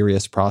kind of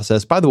serious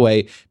process. By the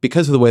way,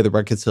 because of the way the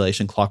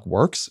reconciliation clock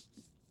works,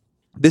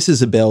 this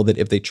is a bill that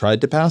if they tried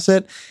to pass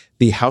it,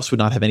 the House would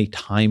not have any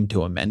time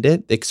to amend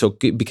it,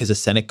 because the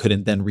Senate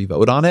couldn't then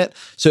revote on it.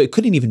 So it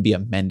couldn't even be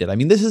amended. I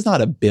mean, this is not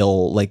a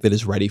bill that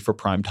is ready for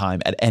prime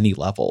time at any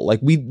level.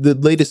 The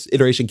latest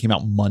iteration came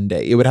out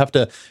Monday. It would have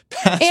to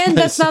pass. And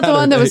that's not the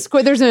one that was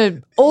scored. There's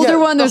an older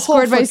one that was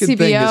scored by CBO.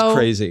 Thing is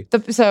crazy.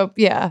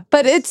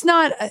 But it's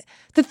not.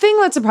 The thing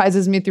that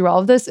surprises me through all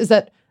of this is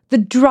that the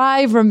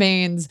drive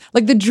remains,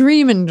 the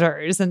dream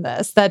endures in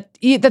this, that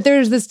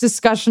there's this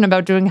discussion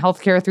about doing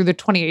healthcare through the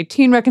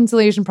 2018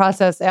 reconciliation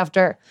process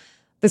after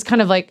this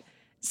kind of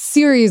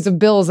series of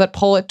bills that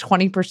pull at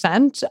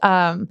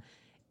 20%,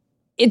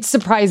 it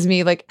surprised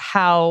me like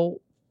how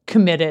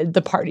committed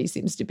the party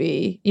seems to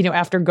be,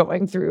 after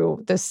going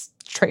through this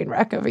train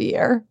wreck of a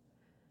year.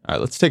 All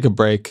right, let's take a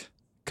break.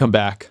 Come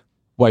back.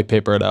 White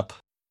paper it up.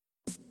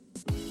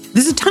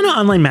 There's a ton of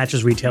online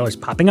mattress retailers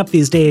popping up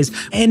these days,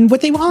 and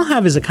what they all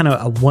have is a kind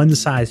of a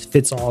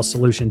one-size-fits-all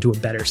solution to a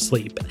better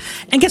sleep.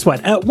 And guess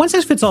what?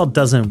 One-size-fits-all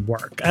doesn't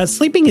work.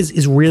 Sleeping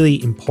is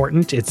really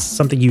important. It's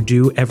something you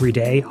do every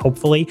day,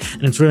 hopefully,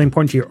 and it's really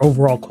important to your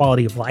overall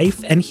quality of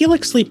life. And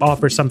Helix Sleep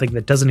offers something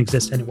that doesn't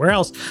exist anywhere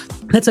else.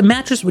 That's a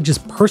mattress which is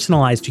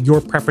personalized to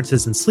your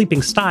preferences and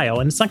sleeping style,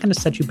 and it's not going to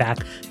set you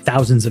back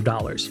thousands of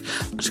dollars.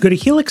 So go to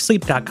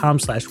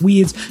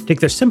helixsleep.com/weeds,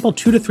 take their simple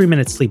 2 to 3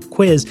 minute sleep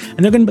quiz, and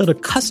they're going to build a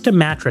custom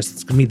mattress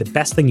that's going to be the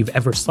best thing you've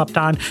ever slept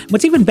on.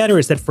 What's even better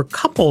is that for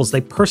couples, they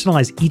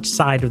personalize each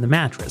side of the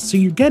mattress. So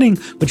you're getting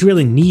what you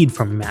really need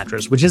from a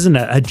mattress, which isn't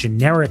a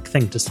generic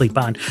thing to sleep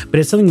on,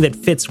 but it's something that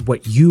fits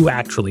what you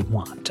actually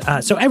want.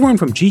 So everyone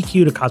from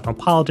GQ to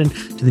Cosmopolitan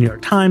to the New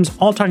York Times,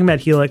 all talking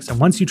about Helix. And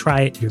once you try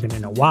it, you're going to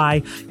know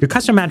why. Your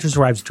custom mattress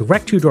arrives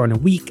direct to your door in a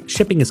week.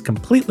 Shipping is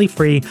completely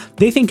free.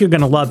 They think you're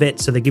going to love it,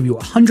 so they give you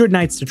 100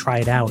 nights to try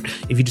it out.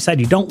 If you decide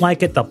you don't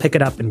like it, they'll pick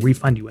it up and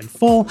refund you in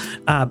full.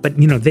 But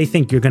they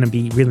think you're going to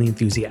be really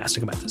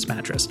enthusiastic about this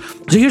mattress.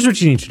 So here's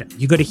what you need to know.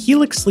 You go to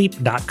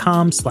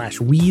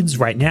helixsleep.com/weeds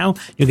right now.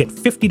 You'll get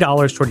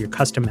 $50 toward your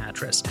custom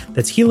mattress.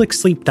 That's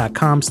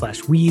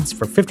helixsleep.com/weeds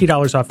for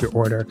 $50 off your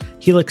order.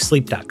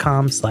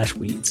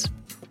 helixsleep.com/weeds.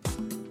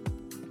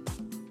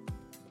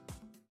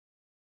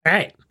 All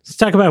right, let's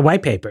talk about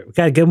white paper. We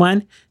got a good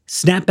one.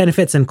 SNAP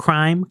benefits and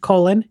crime,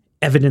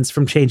 evidence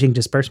from changing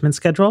disbursement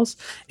schedules.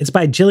 It's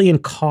by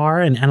Jillian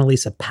Carr and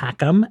Annalisa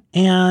Packham.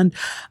 And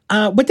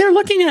what they're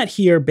looking at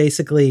here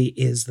basically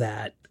is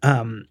that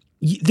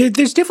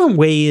there's different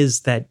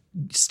ways that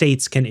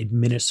states can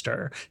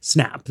administer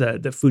SNAP,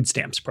 the food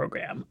stamps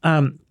program.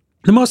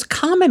 The most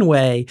common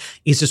way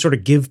is to sort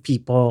of give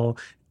people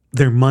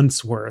their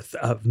month's worth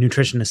of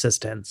nutrition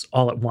assistance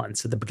all at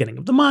once at the beginning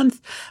of the month.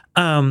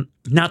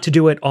 Not to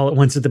do it all at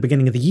once at the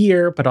beginning of the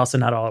year, but also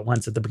not all at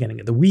once at the beginning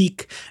of the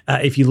week.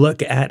 If you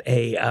look at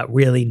a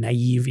really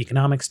naive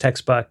economics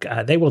textbook,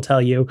 they will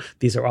tell you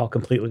these are all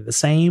completely the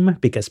same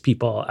because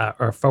people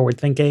are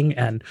forward-thinking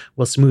and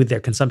will smooth their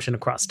consumption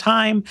across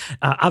time.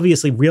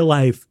 Obviously, real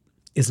life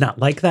is not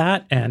like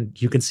that, and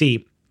you can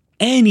see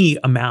any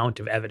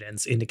amount of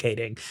evidence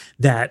indicating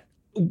that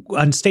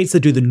on states that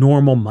do the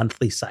normal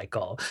monthly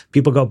cycle,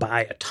 people go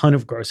buy a ton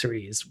of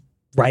groceries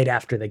right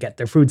after they get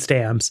their food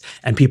stamps,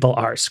 and people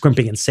are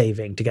scrimping and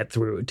saving to get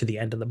through to the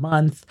end of the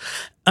month.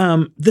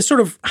 The sort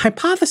of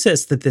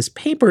hypothesis that this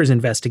paper is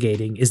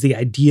investigating is the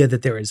idea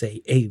that there is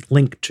a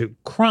link to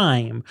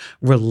crime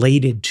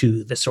related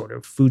to the sort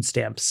of food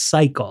stamp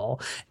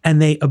cycle.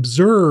 And they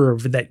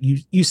observe that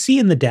you see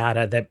in the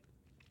data that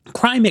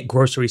crime at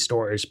grocery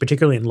stores,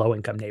 particularly in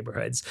low-income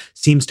neighborhoods,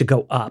 seems to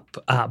go up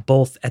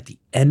both at the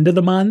end of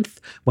the month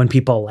when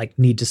people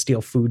need to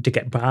steal food to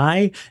get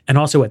by, and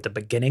also at the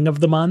beginning of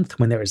the month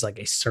when there is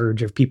a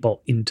surge of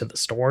people into the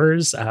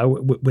stores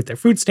with their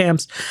food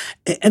stamps.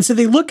 And so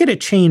they look at a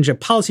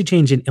policy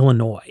change in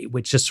Illinois,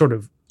 which just sort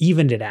of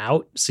evened it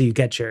out. So you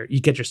get your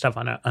stuff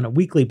on a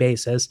weekly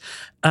basis.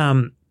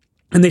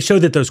 And they show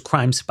that those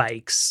crime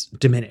spikes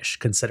diminish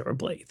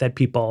considerably, that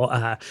people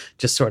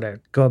just sort of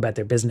go about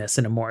their business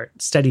in a more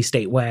steady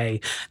state way.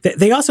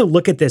 They also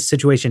look at this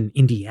situation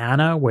in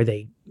Indiana where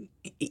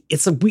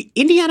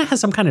Indiana has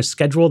some kind of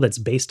schedule that's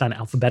based on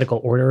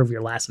alphabetical order of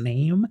your last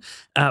name,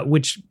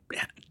 which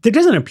there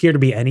doesn't appear to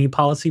be any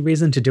policy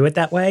reason to do it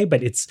that way,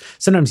 but it's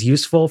sometimes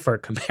useful for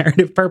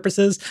comparative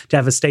purposes to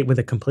have a state with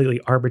a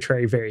completely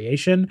arbitrary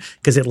variation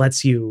because it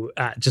lets you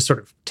just sort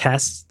of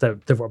test the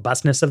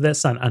robustness of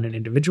this on an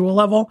individual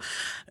level.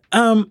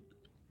 So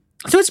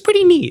it's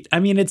pretty neat. I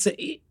mean,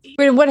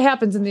 But what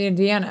happens in the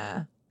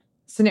Indiana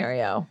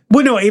scenario?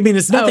 Well, no, I mean,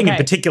 it's nothing in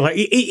particular.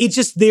 It's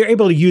just they're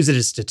able to use it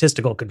as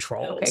statistical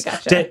controls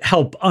to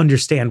help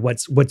understand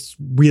what's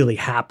really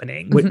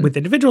happening with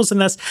individuals in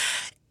this.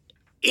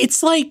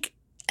 It's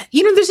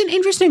there's an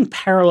interesting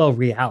parallel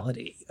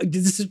reality.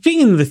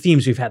 Speaking of the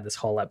themes we've had this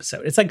whole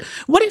episode, it's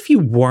what if you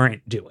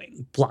weren't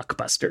doing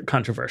blockbuster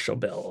controversial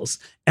bills?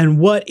 And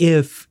what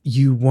if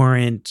you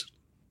weren't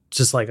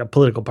just a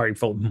political party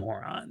full of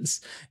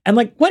morons? And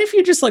what if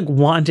you just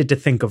wanted to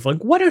think of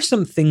what are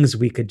some things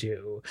we could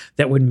do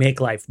that would make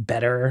life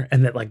better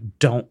and that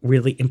don't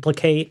really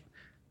implicate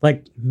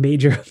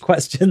major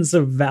questions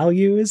of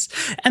values?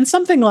 And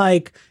something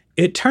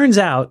it turns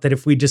out that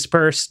if we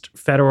dispersed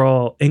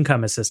federal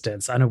income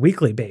assistance on a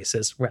weekly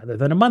basis rather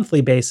than a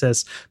monthly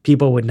basis,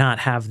 people would not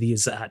have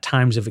these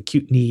times of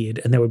acute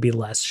need and there would be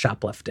less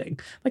shoplifting.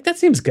 That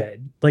seems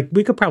good.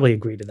 We could probably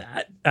agree to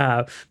that.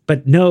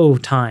 But no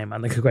time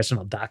on the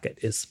congressional docket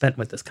is spent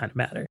with this kind of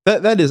matter.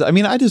 That is, I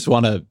mean, I just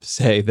want to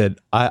say that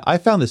I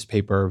found this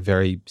paper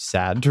very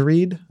sad to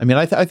read. I mean,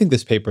 I think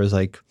this paper is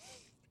it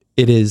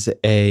is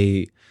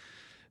a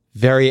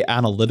very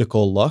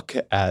analytical look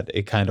at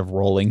a kind of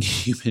rolling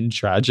human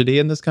tragedy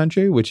in this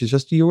country, which is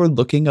just you are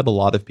looking at a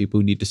lot of people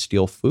who need to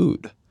steal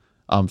food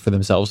for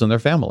themselves and their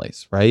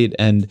families, right?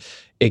 And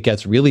it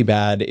gets really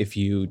bad if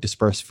you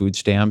disperse food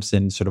stamps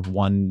in sort of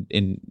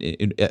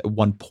at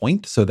one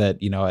point, so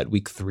that, at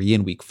week 3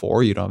 and week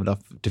 4, you don't have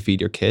enough to feed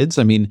your kids.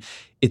 I mean,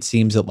 it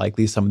seems that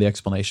likely some of the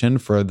explanation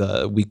for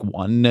the week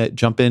 1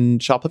 jump in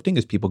shoplifting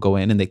is people go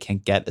in and they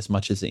can't get as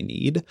much as they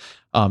need.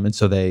 And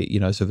so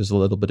so there's a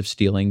little bit of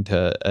stealing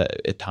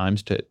at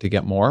times to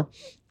get more.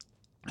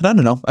 And I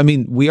don't know. I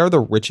mean, we are the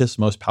richest,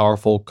 most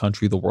powerful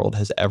country the world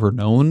has ever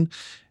known.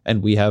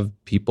 And we have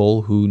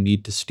people who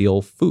need to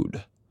steal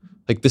food.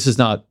 Like, this is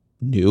not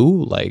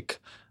new. Like,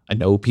 I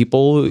know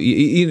people,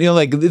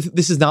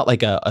 this is not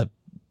like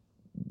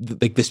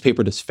like this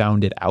paper just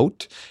found it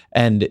out.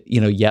 And,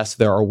 yes,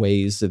 there are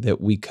ways that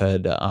we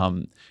could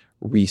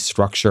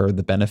restructure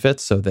the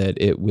benefits so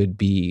that it would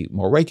be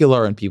more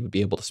regular and people would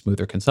be able to smooth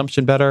their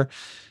consumption better.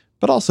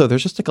 But also,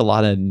 there's just like a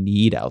lot of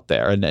need out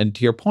there. And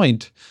to your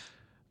point,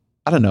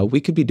 I don't know, we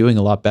could be doing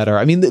a lot better.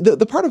 I mean,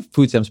 the part of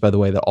food stamps, by the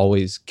way, that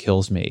always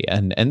kills me,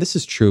 and this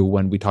is true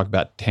when we talk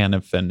about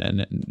TANF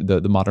and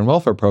the modern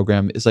welfare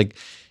program, is like,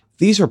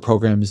 these are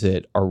programs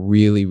that are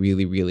really,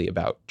 really, really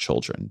about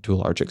children to a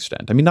large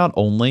extent. I mean, not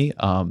only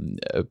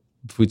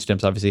food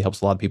stamps obviously helps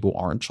a lot of people who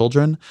aren't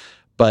children,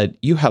 but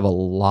you have a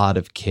lot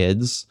of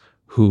kids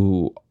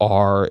who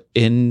are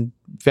in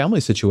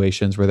family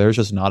situations where there's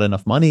just not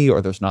enough money, or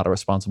there's not a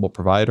responsible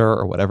provider,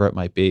 or whatever it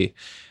might be.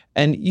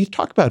 And you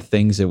talk about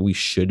things that we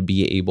should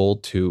be able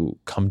to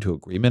come to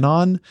agreement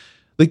on.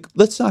 Like,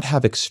 let's not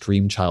have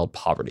extreme child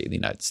poverty in the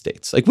United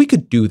States. Like, we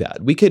could do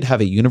that. We could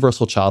have a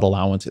universal child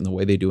allowance in the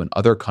way they do in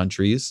other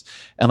countries.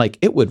 And like,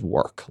 it would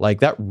work. Like,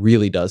 that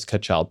really does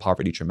cut child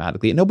poverty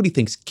dramatically. And nobody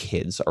thinks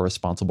kids are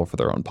responsible for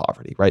their own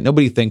poverty, right?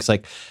 Nobody thinks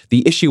like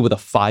the issue with a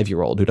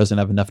 5-year-old who doesn't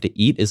have enough to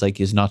eat is like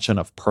he's not shown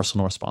enough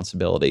personal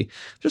responsibility.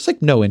 There's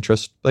like no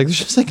interest. Like, there's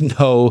just like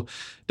no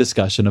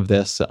discussion of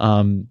this.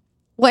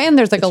 Well, and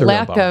there's like a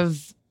lack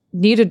of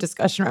needed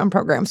discussion around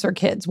programs for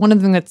kids. One of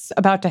the things that's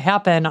about to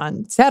happen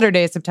on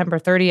Saturday, September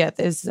 30th,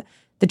 is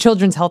the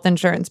Children's Health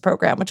Insurance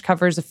Program, which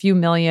covers a few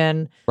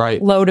million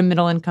low to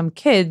middle income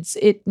kids.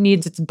 It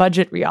needs its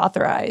budget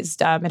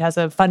reauthorized. It has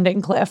a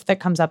funding cliff that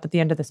comes up at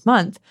the end of this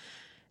month.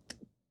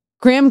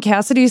 Graham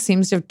Cassidy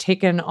seems to have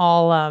taken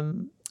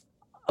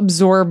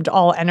absorbed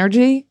all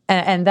energy,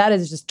 and that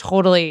is just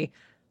totally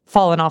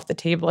fallen off the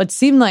table. It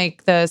seemed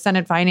like the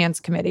Senate Finance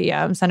Committee,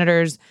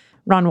 Senators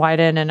Ron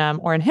Wyden and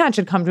Orrin Hatch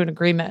had come to an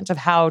agreement of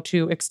how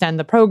to extend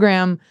the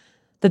program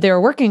that they were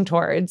working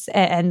towards.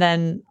 And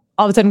then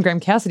all of a sudden,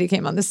 Graham Cassidy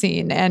came on the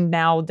scene. And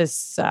now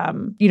this,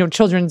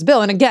 children's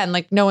bill. And again,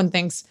 like, no one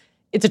thinks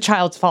it's a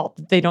child's fault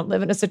that they don't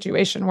live in a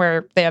situation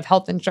where they have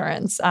health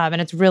insurance. And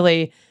it's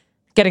really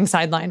getting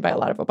sidelined by a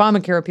lot of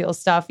Obamacare repeal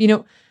stuff.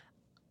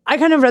 I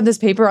kind of read this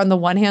paper on the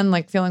one hand,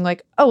 like feeling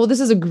like, oh, well,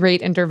 this is a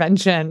great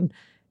intervention.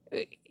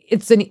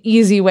 It's an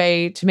easy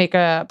way to make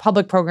a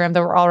public program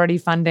that we're already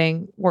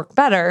funding work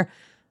better.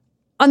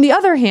 On the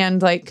other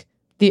hand, like,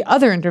 the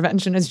other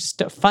intervention is just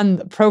to fund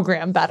the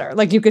program better.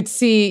 Like, you could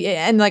see,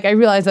 and like, I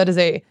realize that is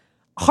a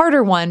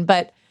harder one,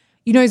 but,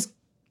 I was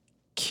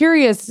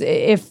curious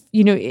if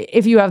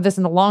you have this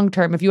in the long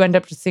term, if you end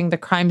up just seeing the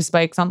crime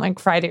spikes on like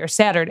Friday or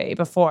Saturday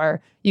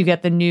before you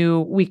get the new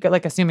week,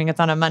 like assuming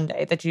it's on a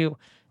Monday, that you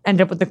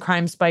end up with the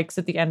crime spikes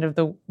at the end of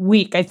the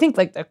week. I think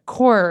like the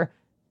core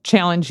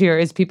challenge here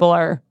is people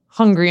are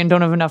hungry and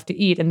don't have enough to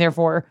eat and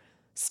therefore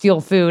steal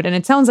food. And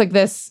it sounds like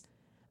this,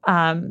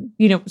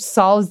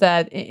 solves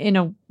that in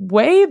a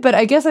way, but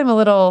I guess I'm a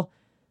little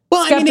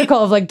skeptical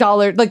of like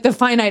the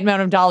finite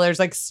amount of dollars,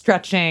 like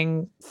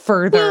stretching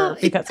further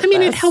because of this.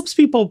 It helps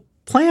people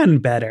plan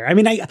better. I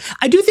mean,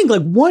 I do think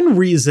like one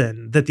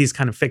reason that these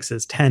kind of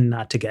fixes tend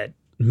not to get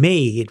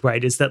made,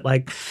 right, is that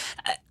like,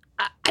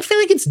 I feel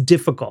like it's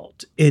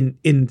difficult in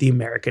the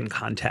American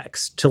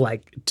context to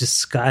like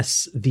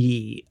discuss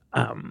the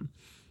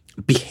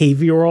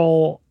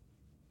behavioral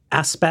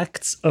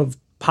aspects of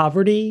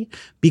poverty,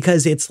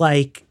 because it's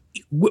like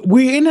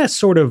we're in a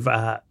sort of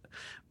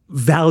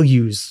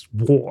values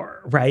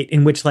war, right?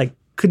 In which like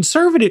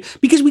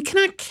because we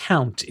cannot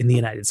count in the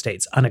United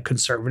States on a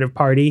conservative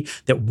party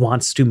that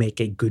wants to make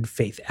a good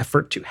faith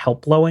effort to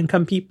help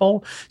low-income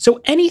people.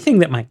 So anything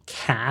that might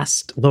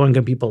cast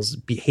low-income people's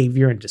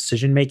behavior and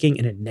decision-making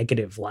in a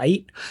negative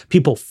light,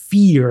 people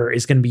fear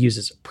is going to be used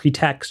as a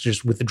pretext to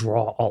just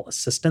withdraw all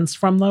assistance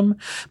from them.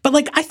 But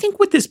like, I think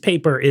what this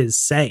paper is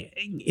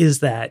saying is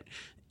that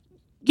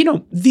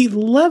the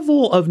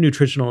level of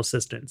nutritional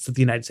assistance that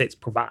the United States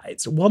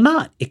provides, while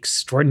not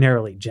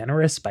extraordinarily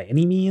generous by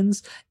any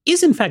means,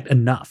 is in fact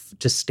enough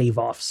to stave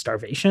off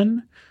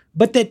starvation,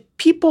 but that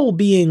people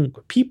being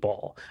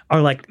people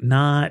are like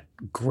not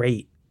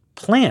great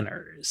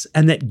planners,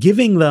 and that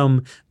giving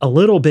them a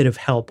little bit of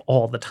help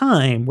all the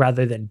time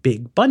rather than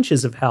big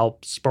bunches of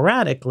help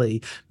sporadically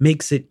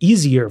makes it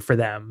easier for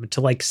them to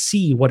like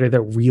see what are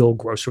their real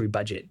grocery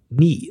budget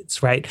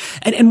needs, right?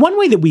 And one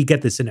way that we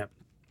get this in a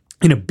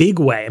in a big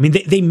way. I mean,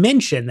 they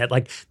mention that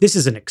like this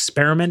is an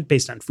experiment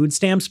based on food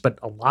stamps, but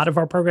a lot of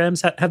our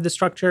programs have the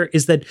structure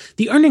is that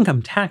the earned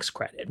income tax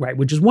credit, right,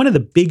 which is one of the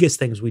biggest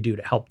things we do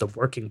to help the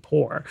working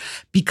poor,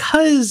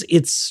 because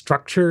it's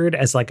structured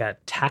as like a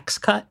tax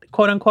cut,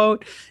 quote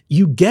unquote,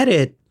 you get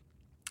it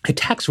a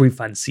tax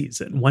refund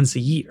season once a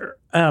year,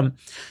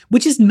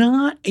 which is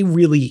not a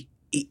really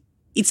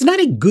it's not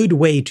a good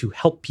way to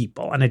help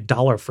people on a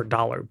dollar for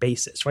dollar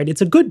basis, right?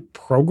 It's a good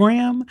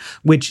program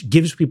which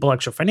gives people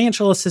extra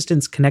financial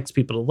assistance, connects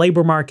people to the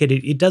labor market.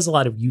 It does a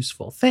lot of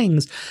useful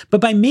things. But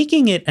by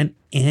making it an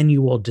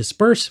annual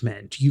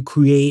disbursement, you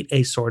create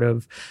a sort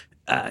of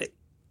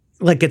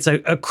like it's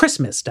a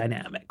Christmas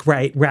dynamic,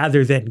 right?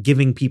 Rather than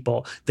giving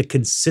people the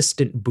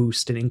consistent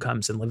boost in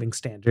incomes and living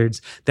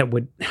standards that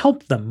would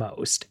help them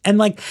most. And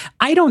like,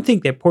 I don't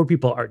think that poor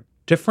people are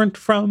different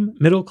from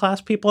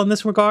middle-class people in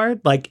this regard.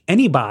 Like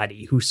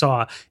anybody who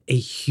saw a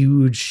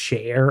huge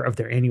share of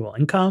their annual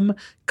income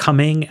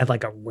coming at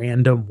like a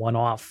random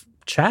one-off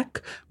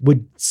check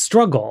would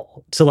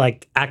struggle to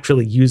like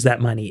actually use that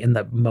money in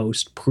the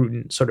most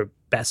prudent sort of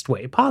best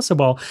way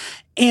possible.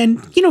 And,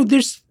 you know,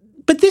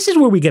 but this is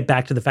where we get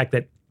back to the fact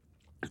that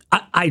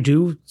I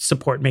do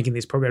support making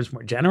these programs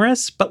more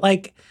generous, but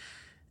like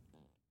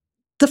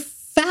the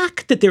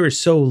fact that there is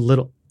so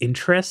little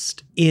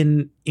interest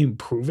in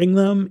improving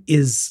them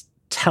is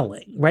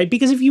telling, right?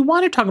 Because if you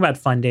want to talk about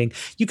funding,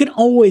 you can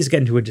always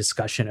get into a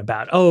discussion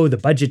about, the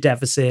budget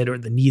deficit or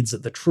the needs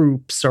of the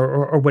troops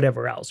or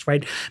whatever else,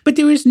 right? But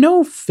there is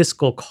no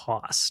fiscal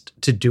cost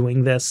to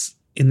doing this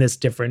in this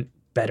different,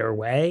 better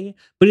way.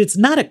 But it's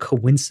not a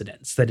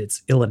coincidence that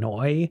it's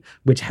Illinois,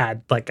 which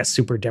had like a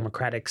super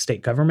democratic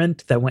state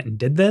government that went and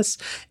did this,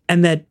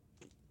 and that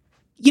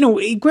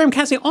Graham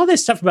Cassidy, all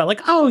this stuff about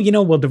like,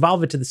 we'll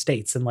devolve it to the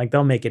states and like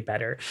they'll make it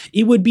better.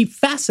 It would be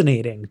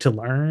fascinating to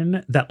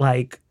learn that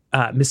like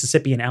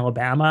Mississippi and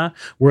Alabama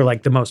were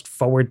like the most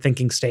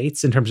forward-thinking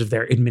states in terms of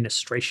their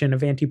administration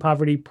of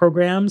anti-poverty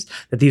programs,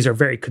 that these are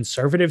very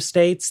conservative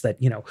states that,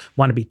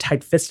 want to be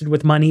tight-fisted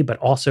with money, but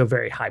also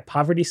very high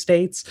poverty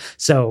states.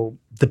 So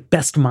the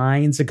best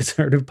minds in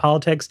conservative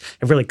politics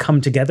have really come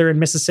together in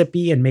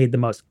Mississippi and made the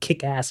most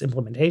kick-ass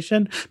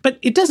implementation. But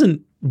it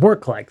doesn't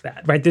work like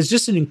that, right? There's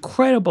just an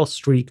incredible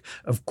streak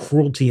of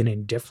cruelty and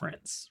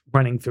indifference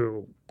running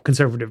through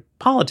conservative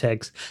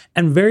politics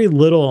and very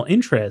little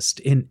interest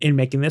in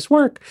making this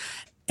work.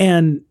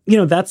 And,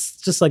 that's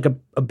just like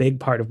a big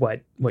part of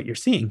what you're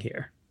seeing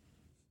here.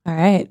 All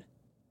right.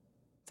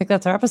 I think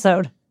that's our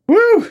episode. Woo!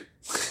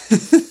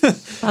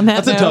 On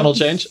that That's a tonal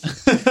change.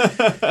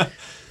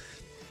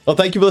 Well,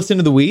 thank you for listening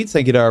to The Weeds.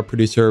 Thank you to our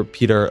producer,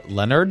 Peter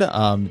Leonard,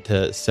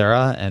 to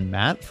Sarah and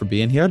Matt for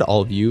being here, to all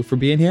of you for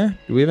being here.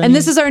 Do we have any? And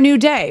this is our new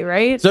day,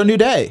 right? It's our new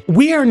day.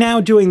 We are now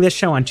doing this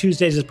show on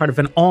Tuesdays as part of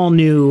an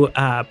all-new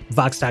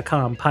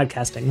Vox.com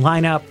podcasting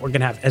lineup. We're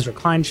going to have Ezra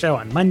Klein's show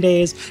on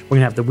Mondays. We're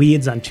going to have The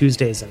Weeds on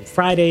Tuesdays and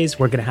Fridays.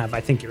 We're going to have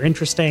I Think You're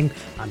Interesting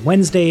on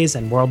Wednesdays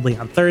and Worldly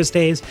on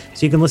Thursdays.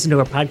 So you can listen to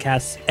our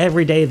podcasts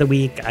every day of the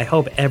week. I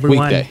hope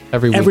everyone... Weekday.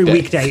 Every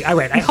weekday. All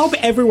right. I hope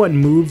everyone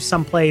moves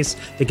someplace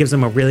that gives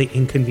them a really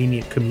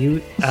inconvenient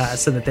commute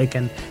so that they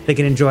can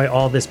enjoy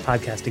all this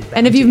podcasting bounty.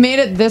 And if you've made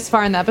it this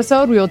far in the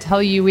episode, we will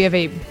tell you we have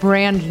a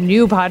brand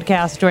new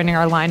podcast joining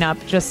our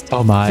lineup just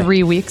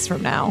 3 weeks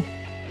from now.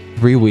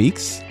 3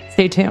 weeks?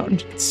 Stay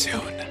tuned. Soon.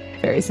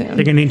 Very soon.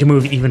 You're going to need to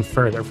move even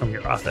further from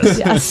your office.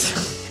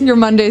 Yes. Your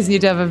Mondays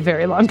need to have a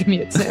very long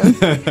commute soon.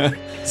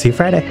 See you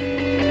Friday.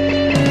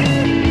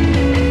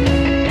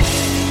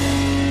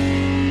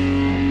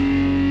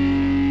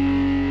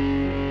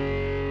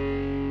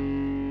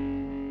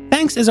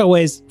 Thanks, as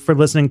always, for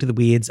listening to The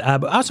Weeds.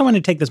 But I also want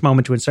to take this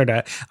moment to insert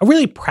a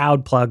really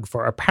proud plug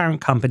for our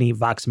parent company,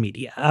 Vox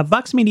Media.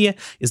 Vox Media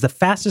is the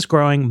fastest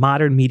growing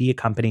modern media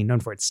company known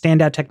for its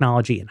standout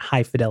technology and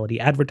high-fidelity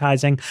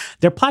advertising.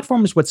 Their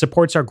platform is what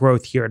supports our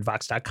growth here at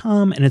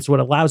Vox.com, and it's what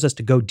allows us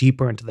to go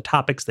deeper into the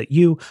topics that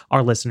you,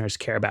 our listeners,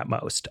 care about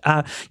most.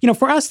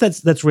 For us,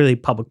 that's really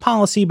public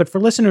policy, but for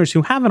listeners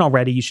who haven't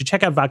already, you should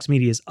check out Vox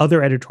Media's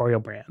other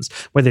editorial brands,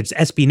 whether it's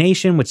SB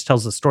Nation, which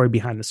tells the story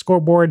behind the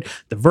scoreboard,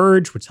 The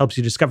Verge, which helps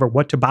you discover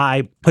what to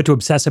buy, what to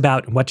obsess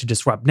about, and what to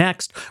disrupt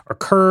next, or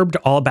Curbed,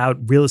 all about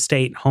real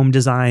estate, home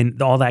design,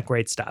 all that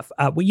great stuff.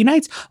 What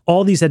unites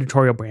all these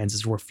editorial brands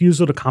is a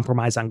refusal to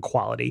compromise on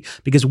quality,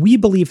 because we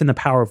believe in the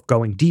power of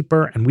going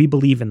deeper, and we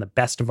believe in the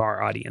best of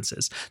our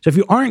audiences. So if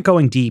you aren't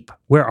going deep,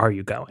 where are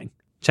you going?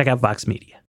 Check out Vox Media.